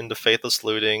Brainstorm into Faithless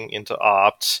Looting into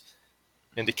Opt,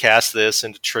 into cast this,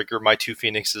 and to trigger my 2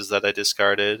 Phoenixes that I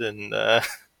discarded, and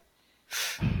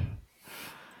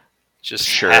just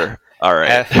Sure. All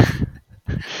right.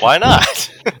 Why not?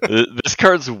 This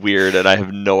card's weird, and I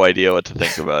have no idea what to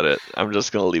think about it. I'm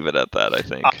just gonna leave it at that. I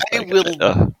think.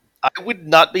 I would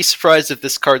not be surprised if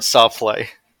this card saw play.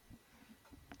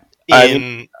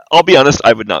 I'll be honest.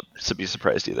 I would not be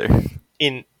surprised either.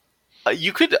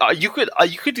 You could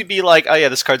be like, oh yeah,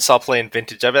 this card saw play in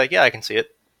Vintage. I'd be like, yeah, I can see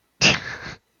it.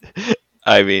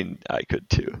 I mean, I could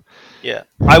too. Yeah,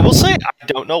 I will say I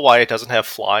don't know why it doesn't have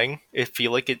flying. I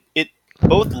feel like it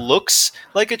both looks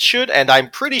like it should, and I'm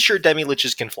pretty sure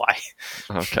Demi-Liches can fly.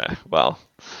 Okay, well,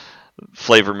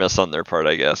 flavor miss on their part,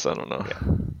 I guess. I don't know.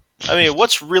 Yeah. I mean,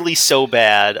 what's really so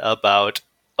bad about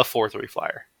a 4/3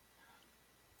 flyer?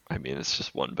 I mean, it's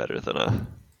just one better than a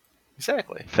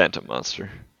exactly Phantom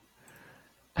Monster,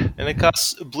 and it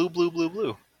costs blue, blue, blue,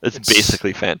 blue. It's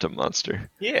basically Phantom Monster.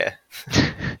 Yeah.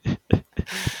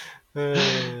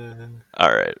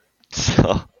 All right.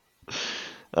 So,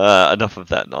 enough of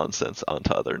that nonsense. On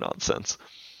to other nonsense.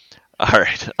 All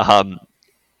right.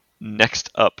 Next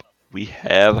up, we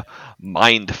have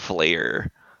Mind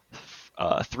Flayer.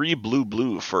 3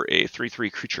 blue for a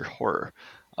 3/3 creature horror.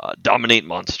 Dominate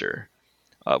monster.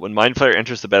 When Mind Flayer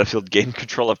enters the battlefield, gain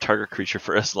control of target creature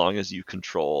for as long as you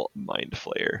control Mind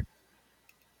Flayer.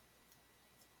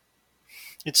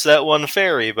 It's that one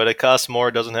fairy, but it costs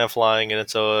more, doesn't have flying, and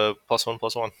it's a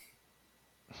 +1/+1.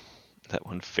 That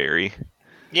one fairy.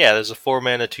 Yeah, there's a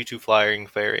 4-mana 2/2 flying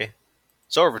fairy.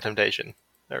 Sword of Temptation.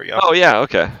 There we go. Oh yeah,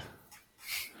 okay.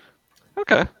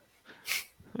 Okay.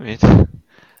 I mean,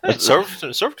 Hey, Sword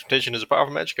of Temptation is a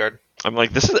powerful magic card. I'm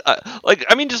like, this is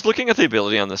just looking at the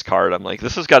ability on this card, I'm like,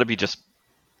 this has got to be just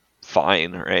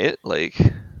fine, right? Like,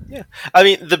 Yeah. I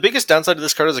mean, the biggest downside of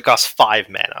this card is it costs 5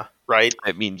 mana, right?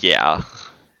 I mean, yeah,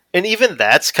 And even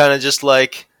that's kind of just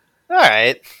like,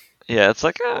 alright. yeah, it's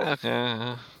like,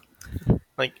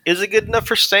 Like, is it good enough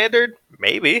for standard?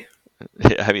 Maybe.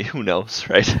 yeah, I mean, who knows,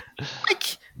 right?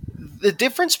 Like, the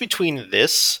difference between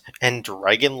this and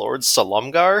Dragon Lord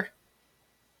Salumgar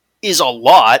is a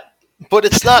lot, but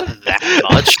it's not that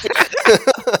much.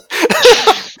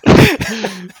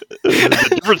 The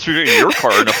difference between your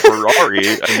car and a Ferrari,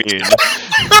 I mean,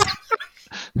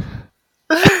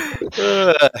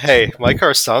 Hey, my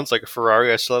car sounds like a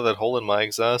Ferrari. I still have that hole in my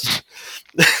exhaust.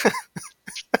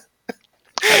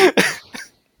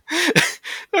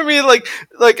 I mean,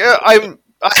 I'm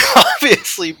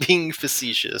obviously being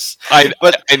facetious, yeah.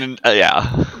 but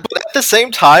at the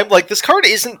same time, like, this card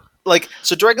isn't like,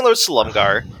 so. Dragon Lord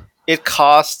Salumgar, it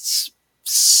costs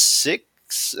 6.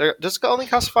 Does it only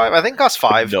cost 5? I think it costs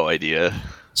 5. No idea.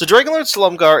 So Dragon Lord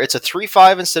Slumgar, it's a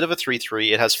 3/5 instead of a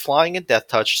 3/3. It has flying and death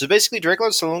touch. So basically, Dragon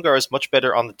Lord Slumgar is much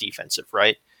better on the defensive,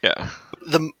 right? Yeah.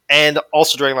 And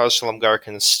also Dragon Lord Slumgar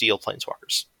can steal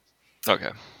planeswalkers.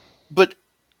 Okay. But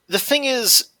the thing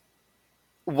is,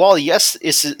 while yes,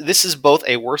 this is both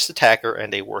a worse attacker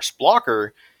and a worse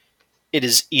blocker, it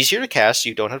is easier to cast.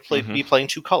 You don't have to be playing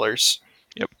 2 colors.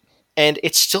 Yep. And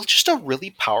it's still just a really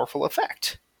powerful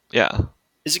effect. Yeah.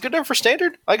 Is it good enough for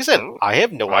standard? Like I said, I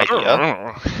have no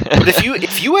idea. But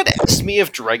if you had asked me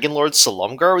if Dragon Lord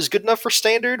Salumgar was good enough for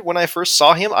standard when I first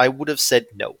saw him, I would have said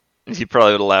no. He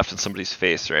probably would have laughed in somebody's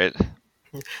face, right?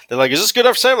 They're like, "Is this good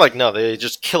enough for standard?" I'm like, no, they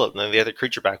just kill it and then they get the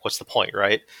creature back. What's the point,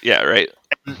 right? Yeah, right.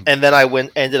 And then I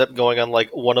ended up going on like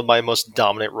one of my most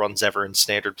dominant runs ever in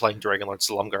standard, playing Dragon Lord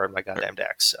Salumgar in my goddamn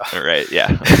deck. So. All right,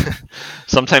 yeah.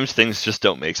 Sometimes things just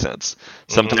don't make sense.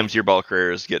 Sometimes your bulk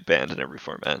rares get banned in every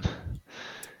format.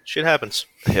 Shit happens.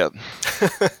 Yep.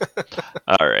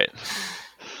 All right.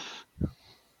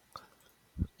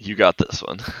 You got this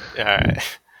one. All right.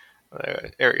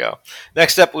 There we go.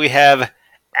 Next up, we have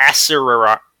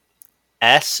Acererak.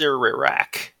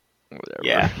 Whatever.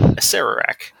 Yeah,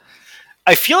 Acererak.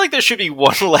 I feel like there should be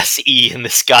one less E in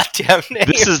this goddamn name.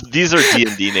 These are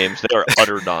D&D names. They are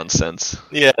utter nonsense.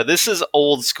 Yeah, this is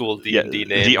old school D&D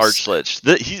names. The Archlich.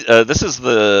 This is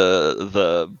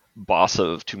the boss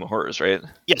of Tomb of Horrors, right?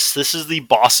 Yes, this is the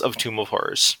boss of Tomb of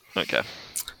Horrors. Okay.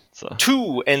 So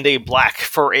 2 and a black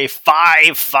for a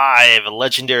 5/5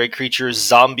 legendary creature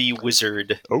zombie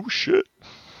wizard. Oh shit.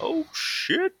 Oh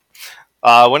shit.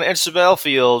 When it enters the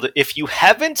battlefield, if you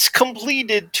haven't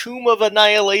completed Tomb of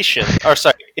Annihilation, or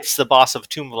sorry, it's the boss of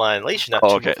Tomb of Annihilation, not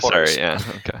Tomb of Horrors. Sorry, yeah,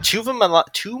 okay. Tomb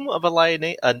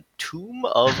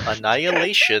of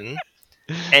Annihilation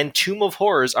and Tomb of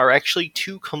Horrors are actually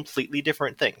 2 completely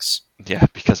different things. Yeah,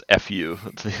 because F you.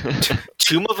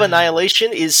 Tomb of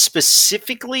Annihilation is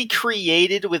specifically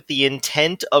created with the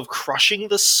intent of crushing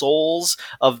the souls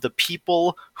of the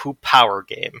people who power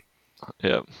game.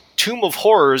 Yeah. Tomb of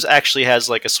Horrors actually has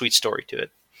like a sweet story to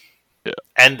it. Yeah.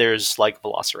 And there's like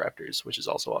velociraptors, which is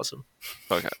also awesome.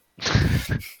 Okay.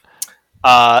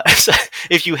 So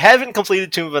if you haven't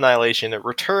completed Tomb of Annihilation,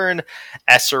 return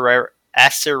Acererak,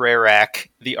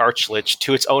 the Archlich,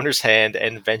 to its owner's hand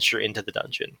and venture into the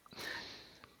dungeon.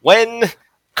 When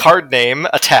card name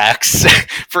attacks,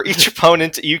 for each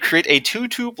opponent, you create a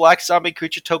 2/2 black zombie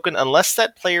creature token unless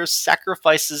that player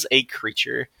sacrifices a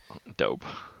creature. Dope.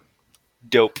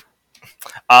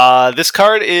 This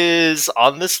card is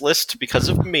on this list because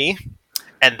of me,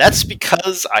 and that's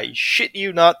because, I shit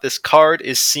you not, this card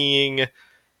is seeing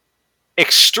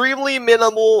extremely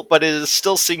minimal, but it is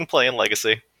still seeing play in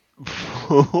Legacy.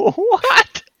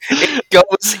 What? It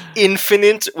goes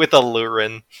infinite with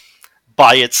Alurin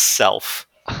by itself.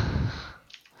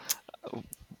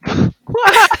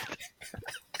 What?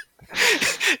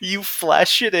 You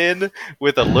flash it in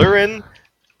with Alurin,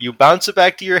 you bounce it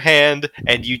back to your hand,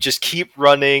 and you just keep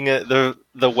running the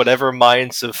whatever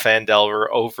Mines of Phandelver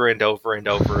over and over and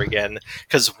over again.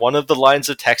 Because one of the lines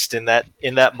of text in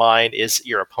that mine is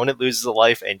your opponent loses a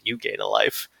life and you gain a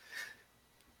life.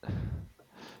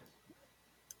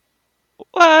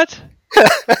 What?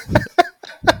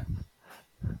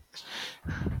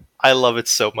 I love it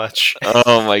so much.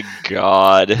 Oh my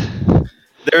god.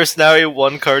 There's now a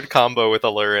 1 card combo with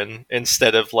Alurin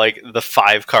instead of like the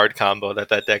 5 card combo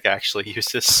that deck actually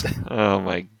uses. Oh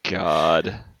my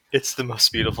god. It's the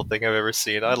most beautiful thing I've ever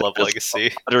seen. I love That's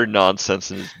Legacy. utter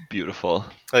nonsense and it's beautiful.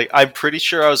 Like, I'm pretty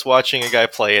sure I was watching a guy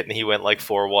play it and he went like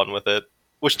 4-1 with it,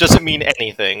 which doesn't mean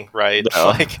anything, right? No.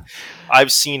 Like,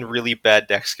 I've seen really bad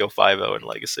decks go 5-0 in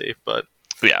Legacy, but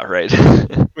Yeah, right.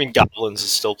 I mean, Goblins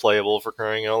is still playable for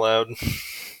crying out loud.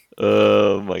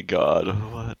 Oh my god.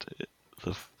 What?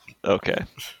 Okay.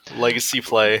 Legacy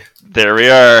play. There we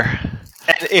are.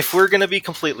 And if we're going to be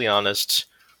completely honest,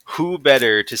 who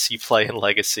better to see play in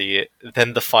Legacy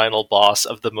than the final boss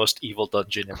of the most evil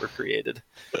dungeon ever created?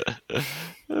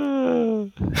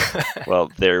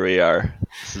 Well, there we are.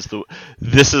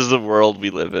 This is the world we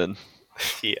live in.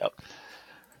 Yep.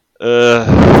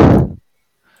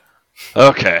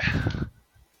 Okay.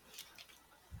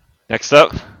 Next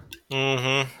up.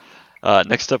 Mm-hmm.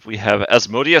 Next up, we have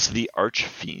Asmodeus the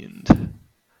Archfiend.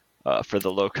 For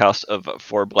the low cost of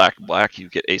 4 black, you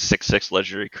get a 6/6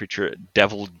 legendary creature,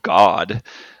 Devil God,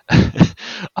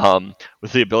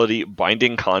 with the ability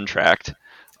Binding Contract.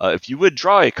 If you would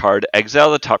draw a card,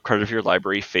 exile the top card of your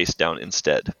library face down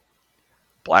instead.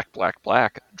 Black,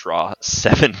 draw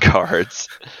 7 cards.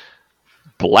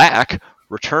 Black,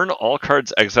 return all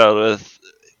cards exiled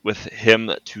with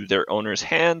him to their owner's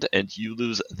hand, and you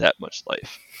lose that much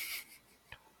life.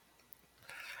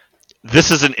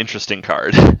 This is an interesting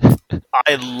card.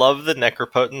 I love the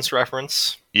Necropotence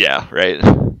reference. Yeah, right.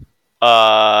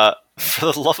 For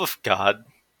the love of God,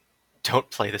 don't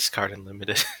play this card in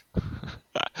limited.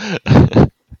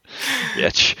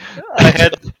 Bitch.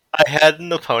 I had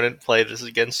an opponent play this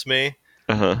against me.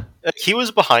 Uh-huh. He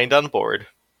was behind on board.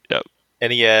 Yep.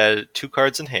 And he had 2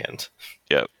 cards in hand.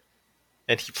 Yep.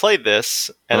 And he played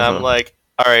this, and I'm like,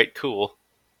 all right, cool.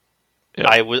 Yep.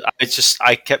 I just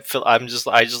like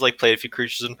played a few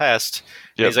creatures and passed.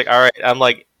 And he's like, all right. I'm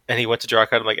like, and he went to draw a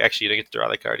card. I'm like, actually, you don't get to draw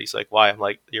that card. He's like, why? I'm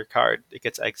like, your card, it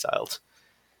gets exiled.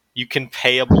 You can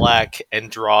pay a black and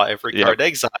draw every card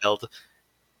exiled.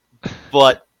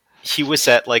 But he was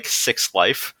at like 6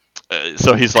 life.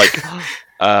 So he's like,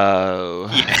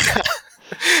 yeah.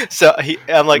 So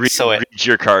I'm like, read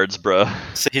your cards, bro.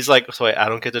 So he's like, so wait, I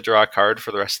don't get to draw a card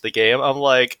for the rest of the game. I'm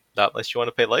like, not unless you want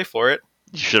to pay life for it.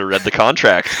 You should have read the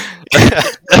contract.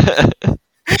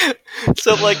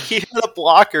 So like, he had a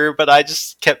blocker, but I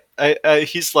just kept.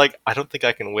 He's like, I don't think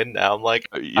I can win now. I'm like,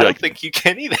 I don't think you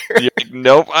can either. You're like,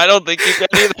 nope, I don't think you can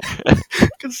either.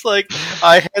 Because like,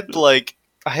 I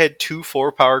had 2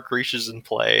 4-power creatures in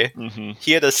play. Mm-hmm.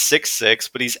 He had a 6/6,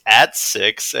 but he's at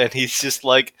 6, and he's just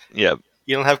like, yeah,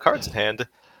 you don't have cards in hand.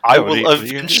 I will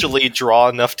eventually draw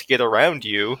enough to get around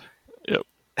you. Yep.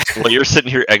 Well, you're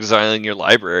sitting here exiling your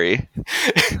library.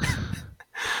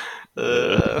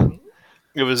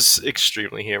 It was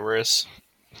extremely humorous.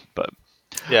 But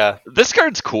yeah, this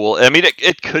card's cool. I mean,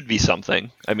 it could be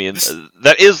something. I mean,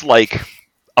 that is like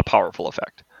a powerful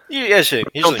effect. Yeah, I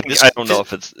don't know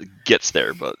if it gets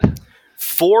there, but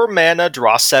 4 mana,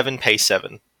 draw 7, pay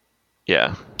 7.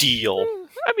 Yeah. Deal.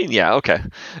 I mean, yeah, okay.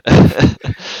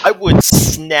 I would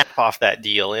snap off that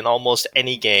deal in almost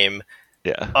any game.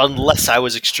 Yeah. Unless I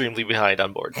was extremely behind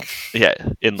on board. Yeah,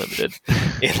 in limited.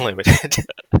 In limited.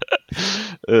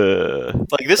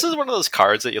 Like, this is one of those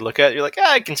cards that you look at, you're like,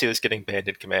 I can see this getting banned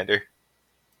in Commander.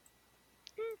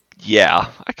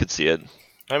 Yeah, I could see it.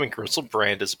 I mean,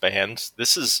 Gristlebrand is banned.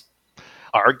 This is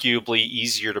arguably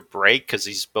easier to break because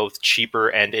he's both cheaper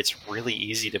and it's really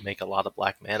easy to make a lot of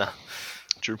black mana.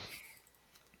 True.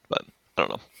 But, I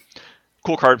don't know.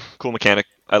 Cool card, cool mechanic.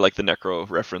 I like the Necro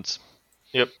reference.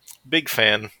 Yep. Big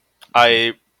fan.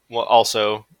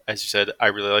 Also, as you said, I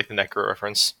really like the Necro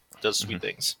reference. It does sweet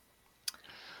things.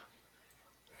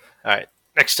 Alright.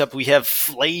 Next up, we have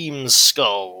Flame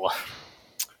Skull.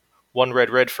 1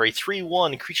 red for a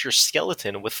 3/1 creature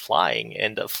skeleton with flying,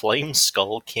 and a Flame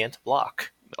Skull can't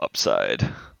block. Upside.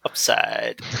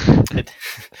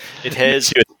 It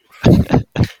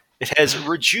has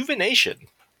Rejuvenation.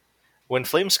 When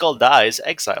Flame Skull dies,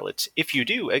 exile it. If you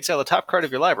do, exile the top card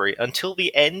of your library. Until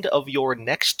the end of your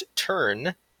next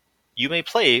turn, you may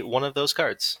play one of those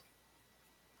cards.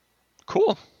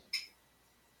 Cool.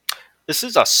 This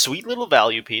is a sweet little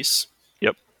value piece.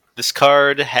 Yep. This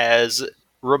card has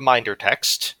reminder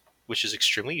text, which is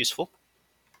extremely useful.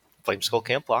 Flame Skull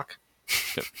can't block.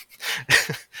 Yep.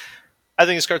 I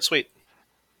think this card's sweet.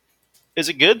 Is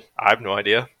it good? I have no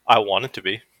idea. I want it to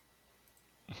be.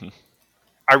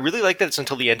 I really like that it's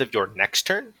until the end of your next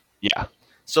turn. Yeah.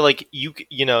 So like you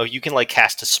can like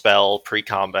cast a spell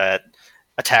pre-combat,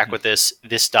 attack Mhm. with this.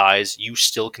 This dies. You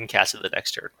still can cast it the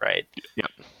next turn, right?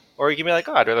 Yep. Or you can be like,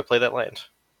 oh, I'd rather play that land.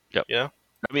 Yep. You know?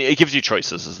 I mean, it gives you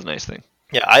choices. Is the nice thing.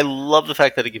 Yeah, I love the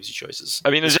fact that it gives you choices. I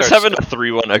mean, This just card's having a dope.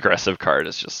 3/1 aggressive card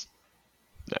is just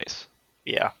nice.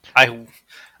 Yeah, I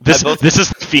This both. this is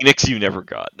the Phoenix you never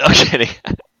got. No kidding.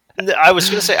 I was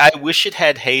gonna say I wish it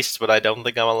had haste, but I don't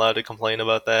think I'm allowed to complain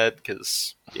about that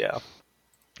because yeah,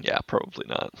 Yeah, probably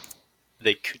not.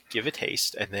 they could give it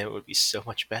haste and then it would be so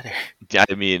much better. Yeah,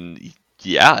 I mean,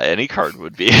 yeah, any card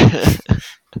would be.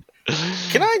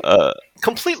 Can I uh,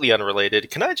 completely unrelated?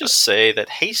 Can I just say that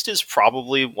haste is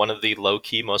probably one of the low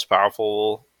key most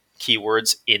powerful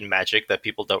keywords in Magic that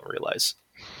people don't realize.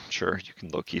 sure, you can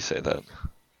low key say that.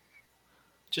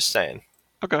 Just saying.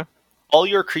 Okay. All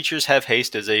your creatures have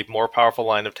haste is a more powerful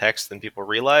line of text than people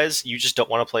realize. You just don't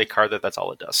want to play a card that's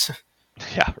all it does.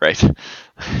 Yeah, right.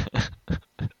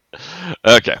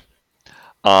 Okay.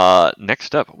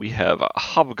 Next up, we have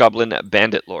Hobgoblin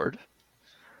Bandit Lord.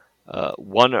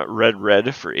 1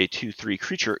 red for a 2/3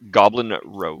 creature, Goblin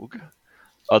Rogue.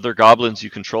 Other goblins you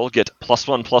control get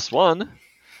 +1/+1.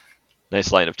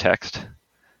 Nice line of text.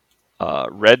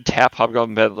 Red tap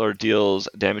Hobgoblin Bandit Lord deals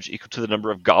damage equal to the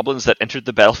number of goblins that entered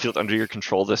the battlefield under your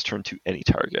control this turn to any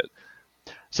target.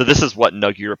 So this is what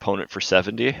nug your opponent for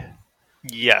 70.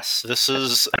 Yes, this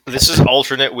is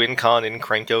alternate win con in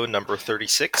Krenko number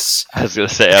 36. I was gonna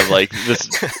say, I'm like this.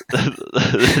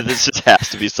 This just has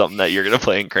to be something that you're gonna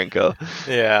play in Krenko.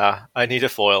 Yeah, I need a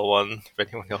foil one. If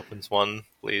anyone opens one,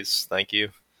 please, thank you.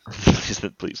 Please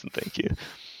and thank you.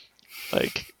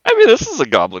 Like, I mean, this is a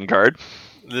goblin card.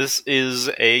 This is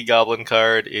a goblin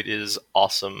card. It is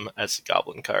awesome as a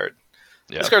goblin card.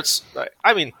 Yeah. This card's,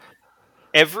 I mean,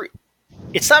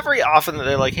 it's not very often that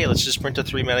they're like, hey, let's just print a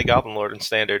 3-mana Goblin Lord in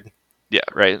Standard. Yeah.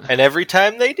 Right. And every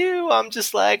time they do, I'm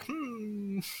just like,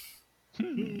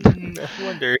 I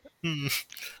wonder.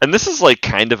 And this is like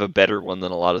kind of a better one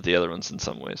than a lot of the other ones in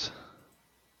some ways.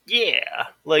 Yeah,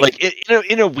 Like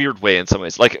in a weird way in some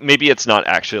ways. Like maybe it's not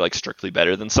actually like strictly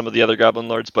better than some of the other Goblin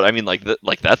Lords, but I mean like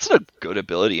that's a good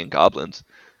ability in goblins.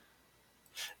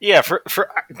 yeah, for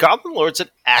Goblin Lords that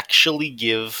actually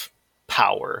give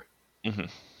power. Mm-hmm.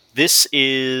 This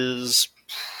is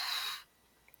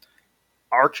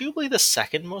arguably the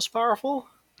second most powerful.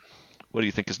 What do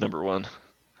you think is number one?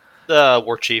 The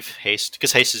War Chief Haste,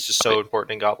 because Haste is just so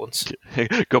important in goblins.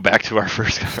 Go back to our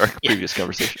previous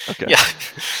conversation. Okay. Yeah,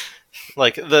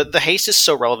 like the haste is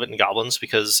so relevant in goblins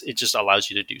because it just allows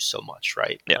you to do so much,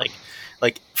 right? Yeah.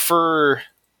 Like for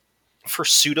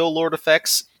pseudo lord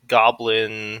effects,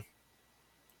 goblin,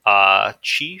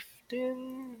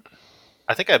 chieftain.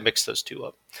 I think I mixed those two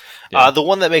up. Yeah. The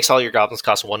one that makes all your goblins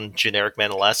cost 1 generic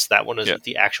mana less. That one is Yeah.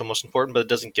 the actual most important, but it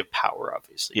doesn't give power,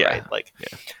 obviously. Yeah. Right?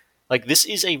 Like this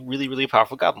is a really really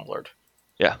powerful goblin lord.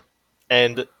 Yeah.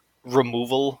 And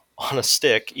removal on a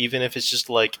stick, even if it's just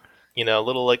like a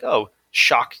little like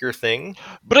shock your thing.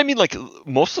 But I mean, like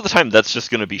most of the time, that's just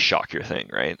going to be shock your thing,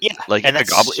 right? Yeah, Like and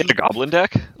in a goblin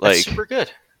deck, like that's super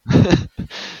good.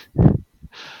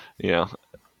 you know,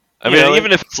 I mean,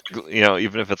 even if it's like,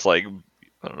 even if it's like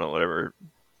I don't know, whatever,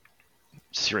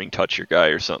 searing touch your guy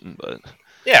or something, but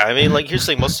Yeah, I mean, like here's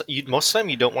the thing: most of the time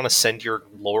you don't want to send your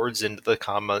lords into the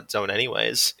combat zone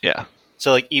anyways. yeah.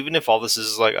 So like even if all this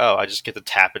is like, oh, I just get to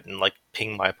tap it and like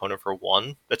ping my opponent for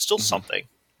 1, that's still Mhm. something,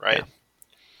 right? Yeah.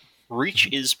 Reach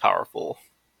is powerful.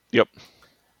 Yep.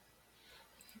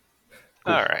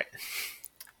 Cool. All right.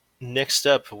 Next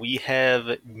up, we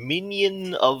have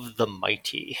Minion of the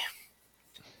Mighty.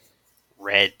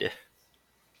 Red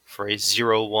for a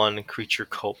 0/1 creature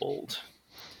kobold.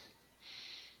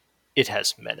 It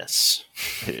has menace.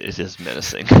 It is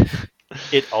menacing.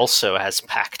 It also has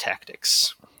pack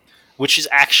tactics, which is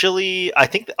actually, I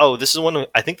think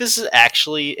this is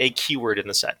actually a keyword in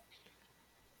the set.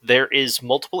 There is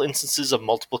multiple instances of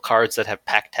multiple cards that have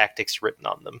pack tactics written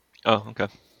on them. Oh, okay.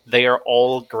 They are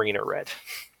all green or red.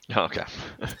 Oh, okay.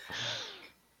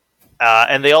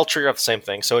 And they all trigger off the same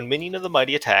thing. So in Minion of the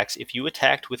Mighty attacks, if you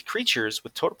attacked with creatures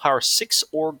with total power 6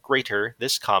 or greater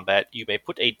this combat, you may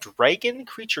put a dragon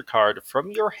creature card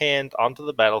from your hand onto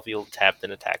the battlefield tapped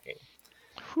and attacking.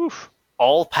 Whew.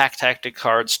 All pack tactic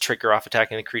cards trigger off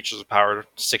attacking the creatures with power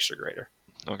 6 or greater.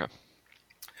 Okay.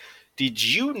 Did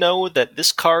you know that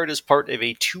this card is part of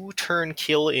a 2-turn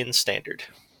kill in Standard?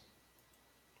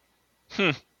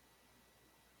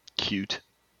 Cute.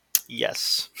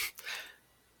 Yes.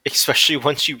 Especially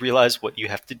once you realize what you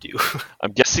have to do.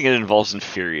 I'm guessing it involves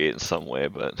infuriate in some way,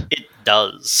 but It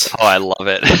does. oh, I love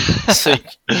it. So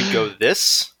you go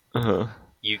this, Uh-huh.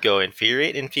 you go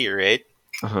infuriate,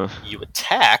 Uh-huh. you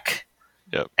attack,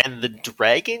 Yep. And the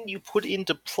dragon you put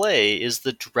into play is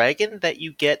the dragon that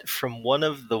you get from one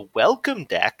of the welcome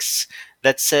decks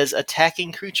that says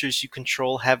attacking creatures you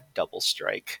control have double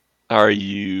strike. Are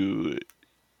you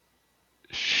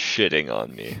shitting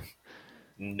on me?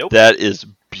 Nope. That is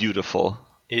beautiful.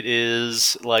 It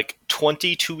is like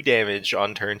 22 damage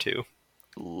on turn 2.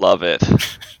 Love it. A little.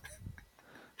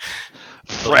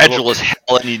 Fragile as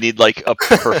hell, and you need like a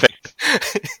perfect.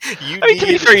 You I mean, to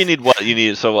be need. fair, you need what? You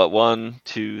need so what? 1,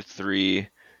 2, 3,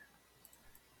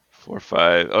 4,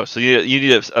 5. Oh, so you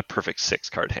need a perfect 6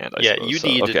 card hand, I Yeah, suppose. you So,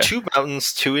 need okay. 2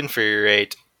 mountains, 2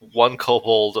 infuriate, 1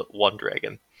 kobold, 1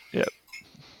 dragon. Yep.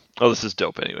 Oh, this is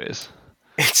dope. Anyways,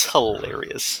 It's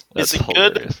hilarious. Is that's it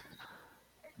good? hilarious.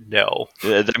 No.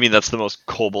 I mean, that's the most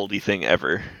koboldy thing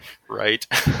ever. Right?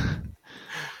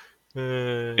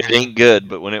 It ain't good,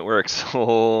 but when it works,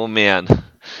 oh man.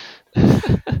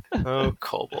 Oh,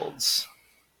 kobolds.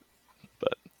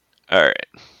 All right.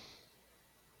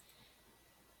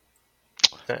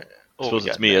 Oh, Suppose we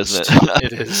it's got me, next. isn't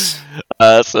it? It is.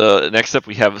 So next up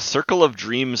we have Circle of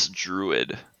Dreams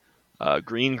Druid.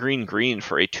 Green, green, green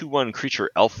for a 2/1 creature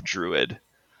elf druid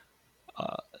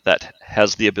that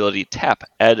has the ability tap,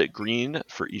 add green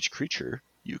for each creature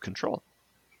you control.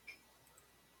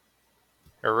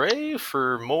 Hooray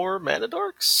for more mana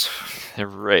dorks.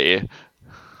 Hooray.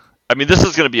 I mean, this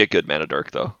is going to be a good mana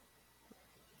dork, though.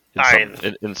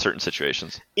 In certain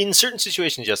situations. In certain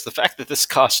situations, yes. The fact that this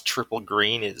costs triple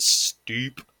green is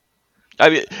steep.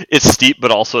 I mean, it's steep, but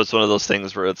also it's one of those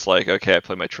things where it's like, okay, I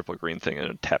play my triple green thing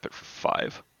and tap it for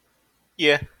 5.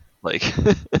 Yeah. Like,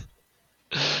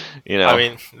 you know. I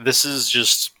mean, this is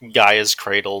just Gaia's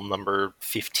Cradle number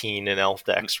 15 in elf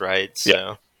decks, right? So,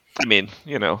 yeah. I mean,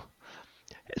 you know,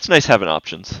 it's nice having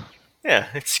options. yeah,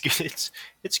 it's good.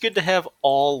 It's good to have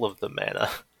all of the mana.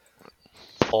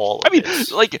 All of I mean,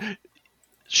 it. like,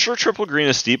 sure, triple green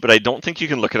is steep, but I don't think you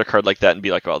can look at a card like that and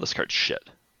be like, "Oh, this card's shit."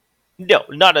 No,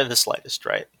 not in the slightest,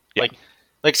 right? Yeah.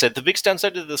 Like I said, the biggest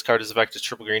downside to this card is the fact it's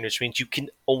triple green, which means you can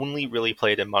only really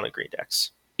play it in mono green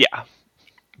decks. Yeah,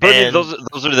 but I mean, And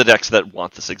those are the decks that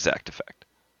want this exact effect.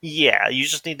 yeah, you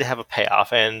just need to have a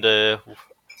payoff, and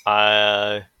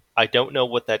I don't know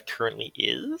what that currently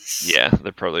is. Yeah,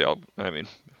 they're probably all. I mean,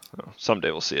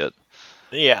 someday we'll see it.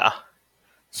 Yeah.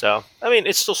 So, I mean,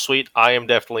 it's still sweet. I am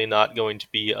definitely not going to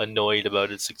be annoyed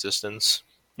about its existence.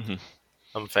 Mhm.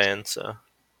 I'm a fan, so.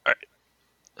 Alright.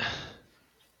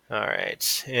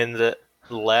 Alright. And the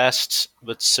last,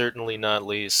 but certainly not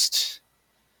least,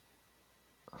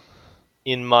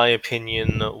 in my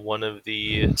opinion, one of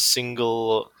the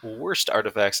single worst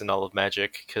artifacts in all of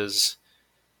Magic, because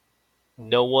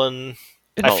no one.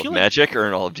 In I all of feel like. Magic or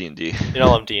in all of D&D? In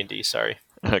all of D&D, sorry.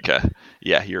 Okay.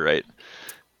 Yeah, you're right.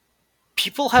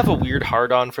 People have a weird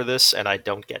hard on for this, and I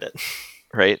don't get it.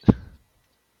 Right?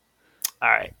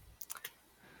 Alright.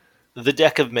 The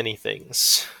deck of many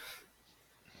things.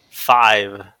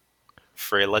 5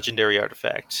 for a legendary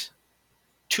artifact.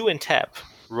 2 and tap.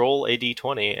 Roll a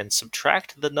d20 and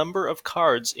subtract the number of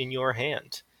cards in your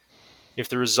hand. If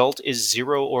the result is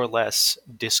 0 or less,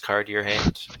 discard your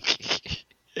hand.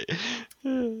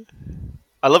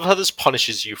 I love how this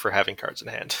punishes you for having cards in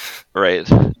hand. Right.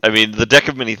 I mean, the deck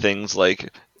of many things, like,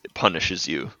 it punishes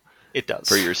you It does.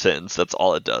 for your sins. That's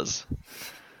all it does.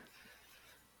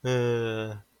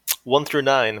 1 through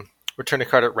 9. Return a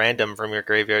card at random from your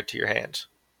graveyard to your hand.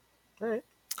 Alright.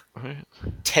 Right.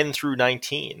 10 through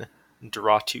 19.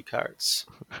 Draw 2 cards.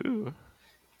 Ooh.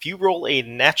 If you roll a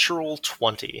natural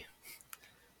 20,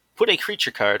 put a creature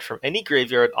card from any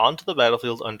graveyard onto the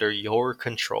battlefield under your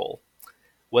control.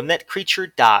 When that creature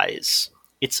dies,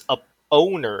 its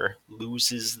owner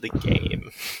loses the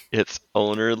game. Its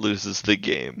owner loses the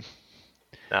game.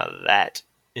 Now that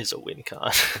is a win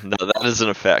con. No, that is an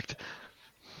effect.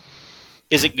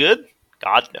 Is it good?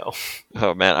 God, no.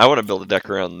 Oh man, I want to build a deck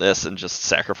around this and just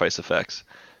sacrifice effects.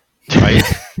 Right?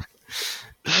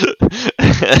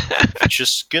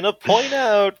 Just gonna point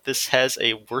out, this has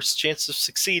a worse chance of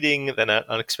succeeding than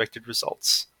unexpected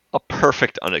results. A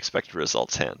perfect unexpected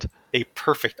results hand. A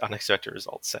perfect unexpected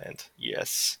results hand.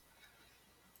 Yes.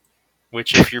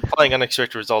 Which, if you're playing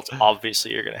unexpected results,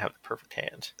 obviously you're gonna have the perfect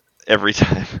hand. Every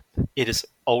time. It is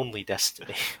only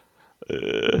destiny.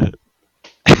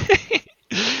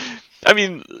 I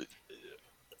mean,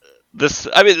 this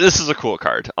is a cool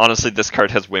card. Honestly, this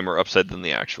card has way more upside than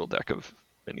the actual deck of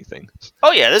anything.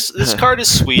 Oh yeah, this card is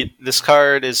sweet. This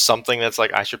card is something that's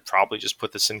like, I should probably just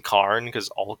put this in Karn, because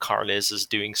all Karn is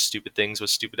doing stupid things with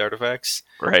stupid artifacts.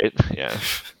 Right? Yeah.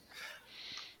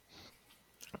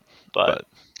 But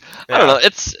I don't know.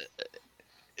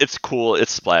 It's cool.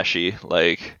 It's splashy.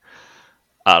 Like,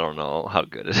 I don't know how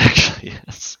good it actually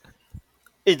is.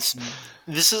 It's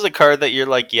this is a card that you're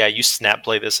like, yeah, you snap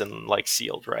play this in like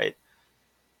sealed, right?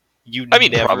 You I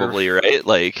mean, never probably, right?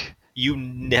 Like, you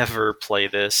never play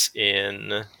this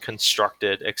in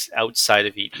constructed outside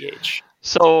of EDH.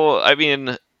 so I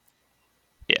mean,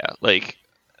 yeah, like,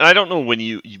 I don't know when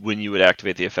you would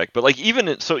activate the effect, but like even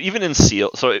in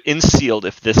sealed, so in sealed,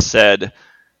 if this said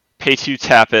pay to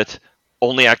tap it,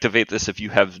 only activate this if you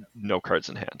have no cards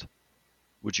in hand,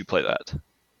 would you play that?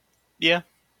 Yeah,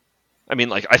 I mean,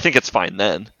 like, I think it's fine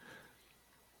then,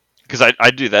 because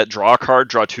I'd do that. Draw a card,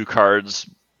 draw two cards,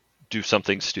 do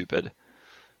something stupid,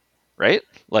 right?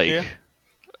 Like, yeah.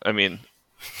 I mean,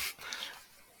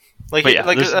 Like but yeah,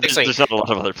 like I'm saying, there's not a lot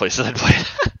of other places I'd play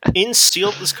it. in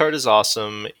sealed, this card is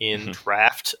awesome. In Mhm.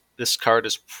 draft, this card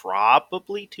is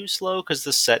probably too slow because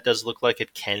this set does look like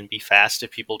it can be fast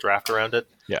if people draft around it.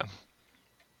 Yeah,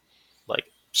 Like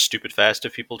stupid fast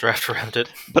if people draft around it.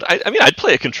 but I mean, I'd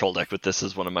play a control deck with this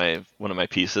as one of my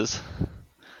pieces.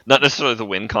 Not necessarily the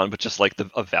win con, but just like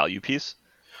a value piece.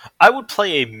 I would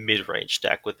play a mid-range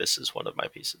deck with this as one of my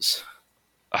pieces.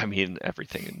 I mean,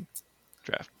 everything in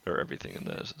draft or everything in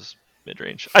this is mid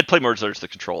range. I'd play more towards the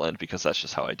control end because that's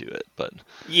just how I do it. But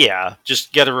Yeah,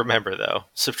 just gotta remember though,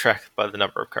 subtract by the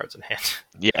number of cards in hand.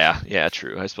 yeah,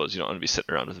 true. I suppose you don't want to be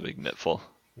sitting around with a big mitt full.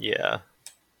 Yeah.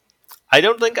 I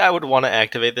don't think I would want to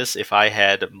activate this if I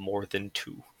had more than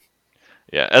two.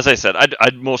 Yeah, as I said,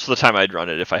 I'd most of the time I'd run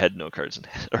it if I had no cards in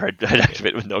hand, or I'd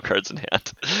activate it with no cards in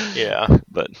hand. Yeah.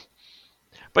 but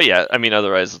but yeah, I mean,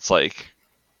 otherwise it's like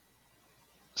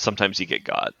sometimes you get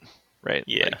got, right?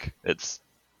 Yeah. Like it's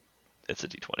a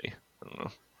d20. I don't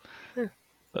know,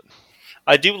 but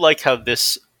I do like how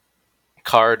this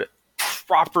card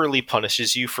properly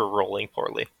punishes you for rolling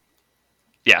poorly.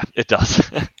 yeah, it does.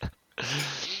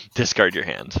 Discard your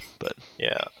hand, but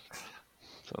Yeah.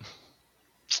 so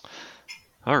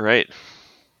all right.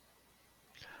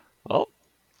 Well,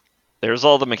 there's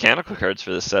all the mechanical cards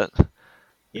for this set.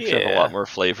 We should have a lot Yeah. more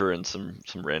flavor and some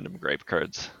random gripe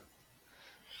cards.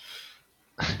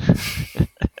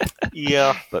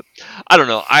 Yeah. But I don't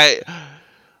know.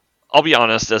 I'll be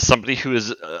honest, as somebody who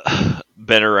has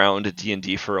been around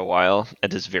D&D for a while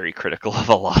and is very critical of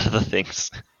a lot of the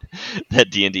things that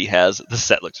D&D has, the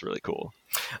set looks really cool.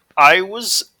 I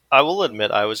will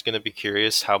admit I was going to be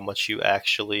curious how much you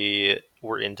actually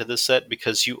were into this set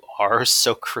because you are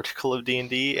so critical of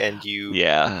D&D and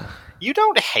Yeah. you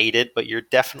don't hate it, but you're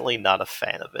definitely not a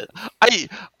fan of it.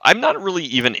 I'm not really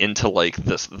even into like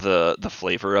the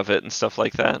flavor of it and stuff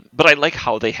like that, but I like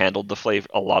how they handled the flavor,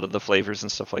 a lot of the flavors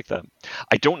and stuff like that.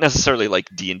 I don't necessarily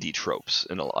like D&D tropes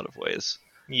in a lot of ways.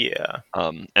 Yeah.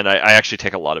 And I actually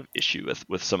take a lot of issue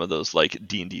with some of those like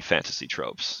D&D fantasy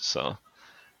tropes. So,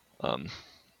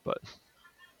 but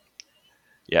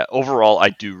yeah, overall, I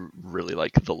do really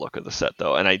like the look of the set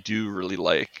though, and I do really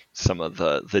like some of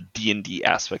the D&D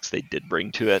aspects they did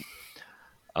bring to it.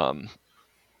 Um,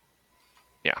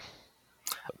 yeah.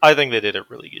 I think they did a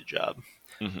really good job.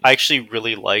 Mm-hmm. I actually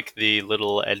really like the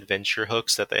little adventure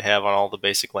hooks that they have on all the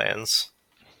basic lands.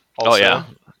 Oh Also.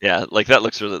 yeah. Like that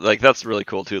looks really like that's really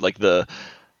cool too. Like the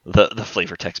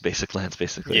flavor text basic lands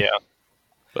basically. Yeah.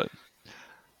 But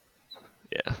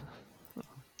yeah,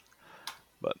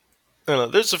 but I don't know,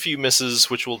 there's a few misses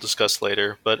which we'll discuss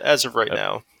later, but as of right yep,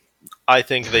 now, I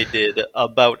think they did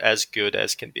about as good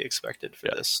as can be expected for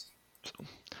yeah. this. So,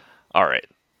 all right.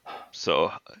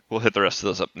 So we'll hit the rest of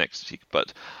those up next week.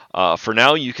 But for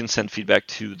now, you can send feedback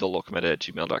to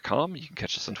thelocalmeta@gmail.com. You can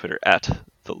catch us on Twitter at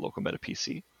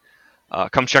thelocalmetapc.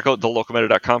 Come check out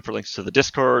thelocalmeta.com for links to the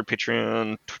Discord,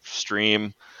 Patreon,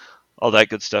 stream, all that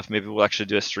good stuff. Maybe we'll actually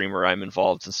do a stream where I'm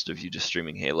involved instead of you just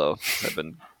streaming Halo. I've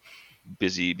been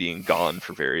busy being gone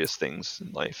for various things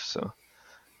in life. So,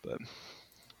 but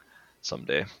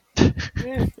someday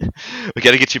Yeah, we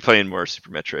got to get you playing more Super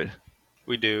Metroid.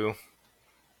 we do.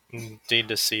 Need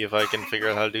to see if I can figure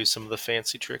out how to do some of the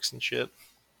fancy tricks and shit.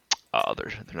 Oh, they're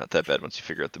not that bad once you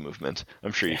figure out the movement.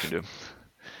 I'm sure you can do.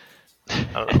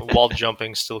 I don't know. Wall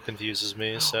jumping still confuses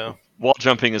me, so. Wall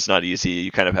jumping is not easy.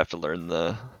 You kind of have to learn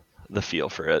the feel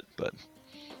for it, but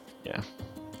yeah.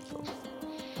 So.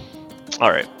 All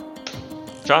right,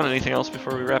 John. Anything else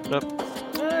before we wrap it up?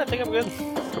 I think I'm good.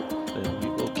 Cool.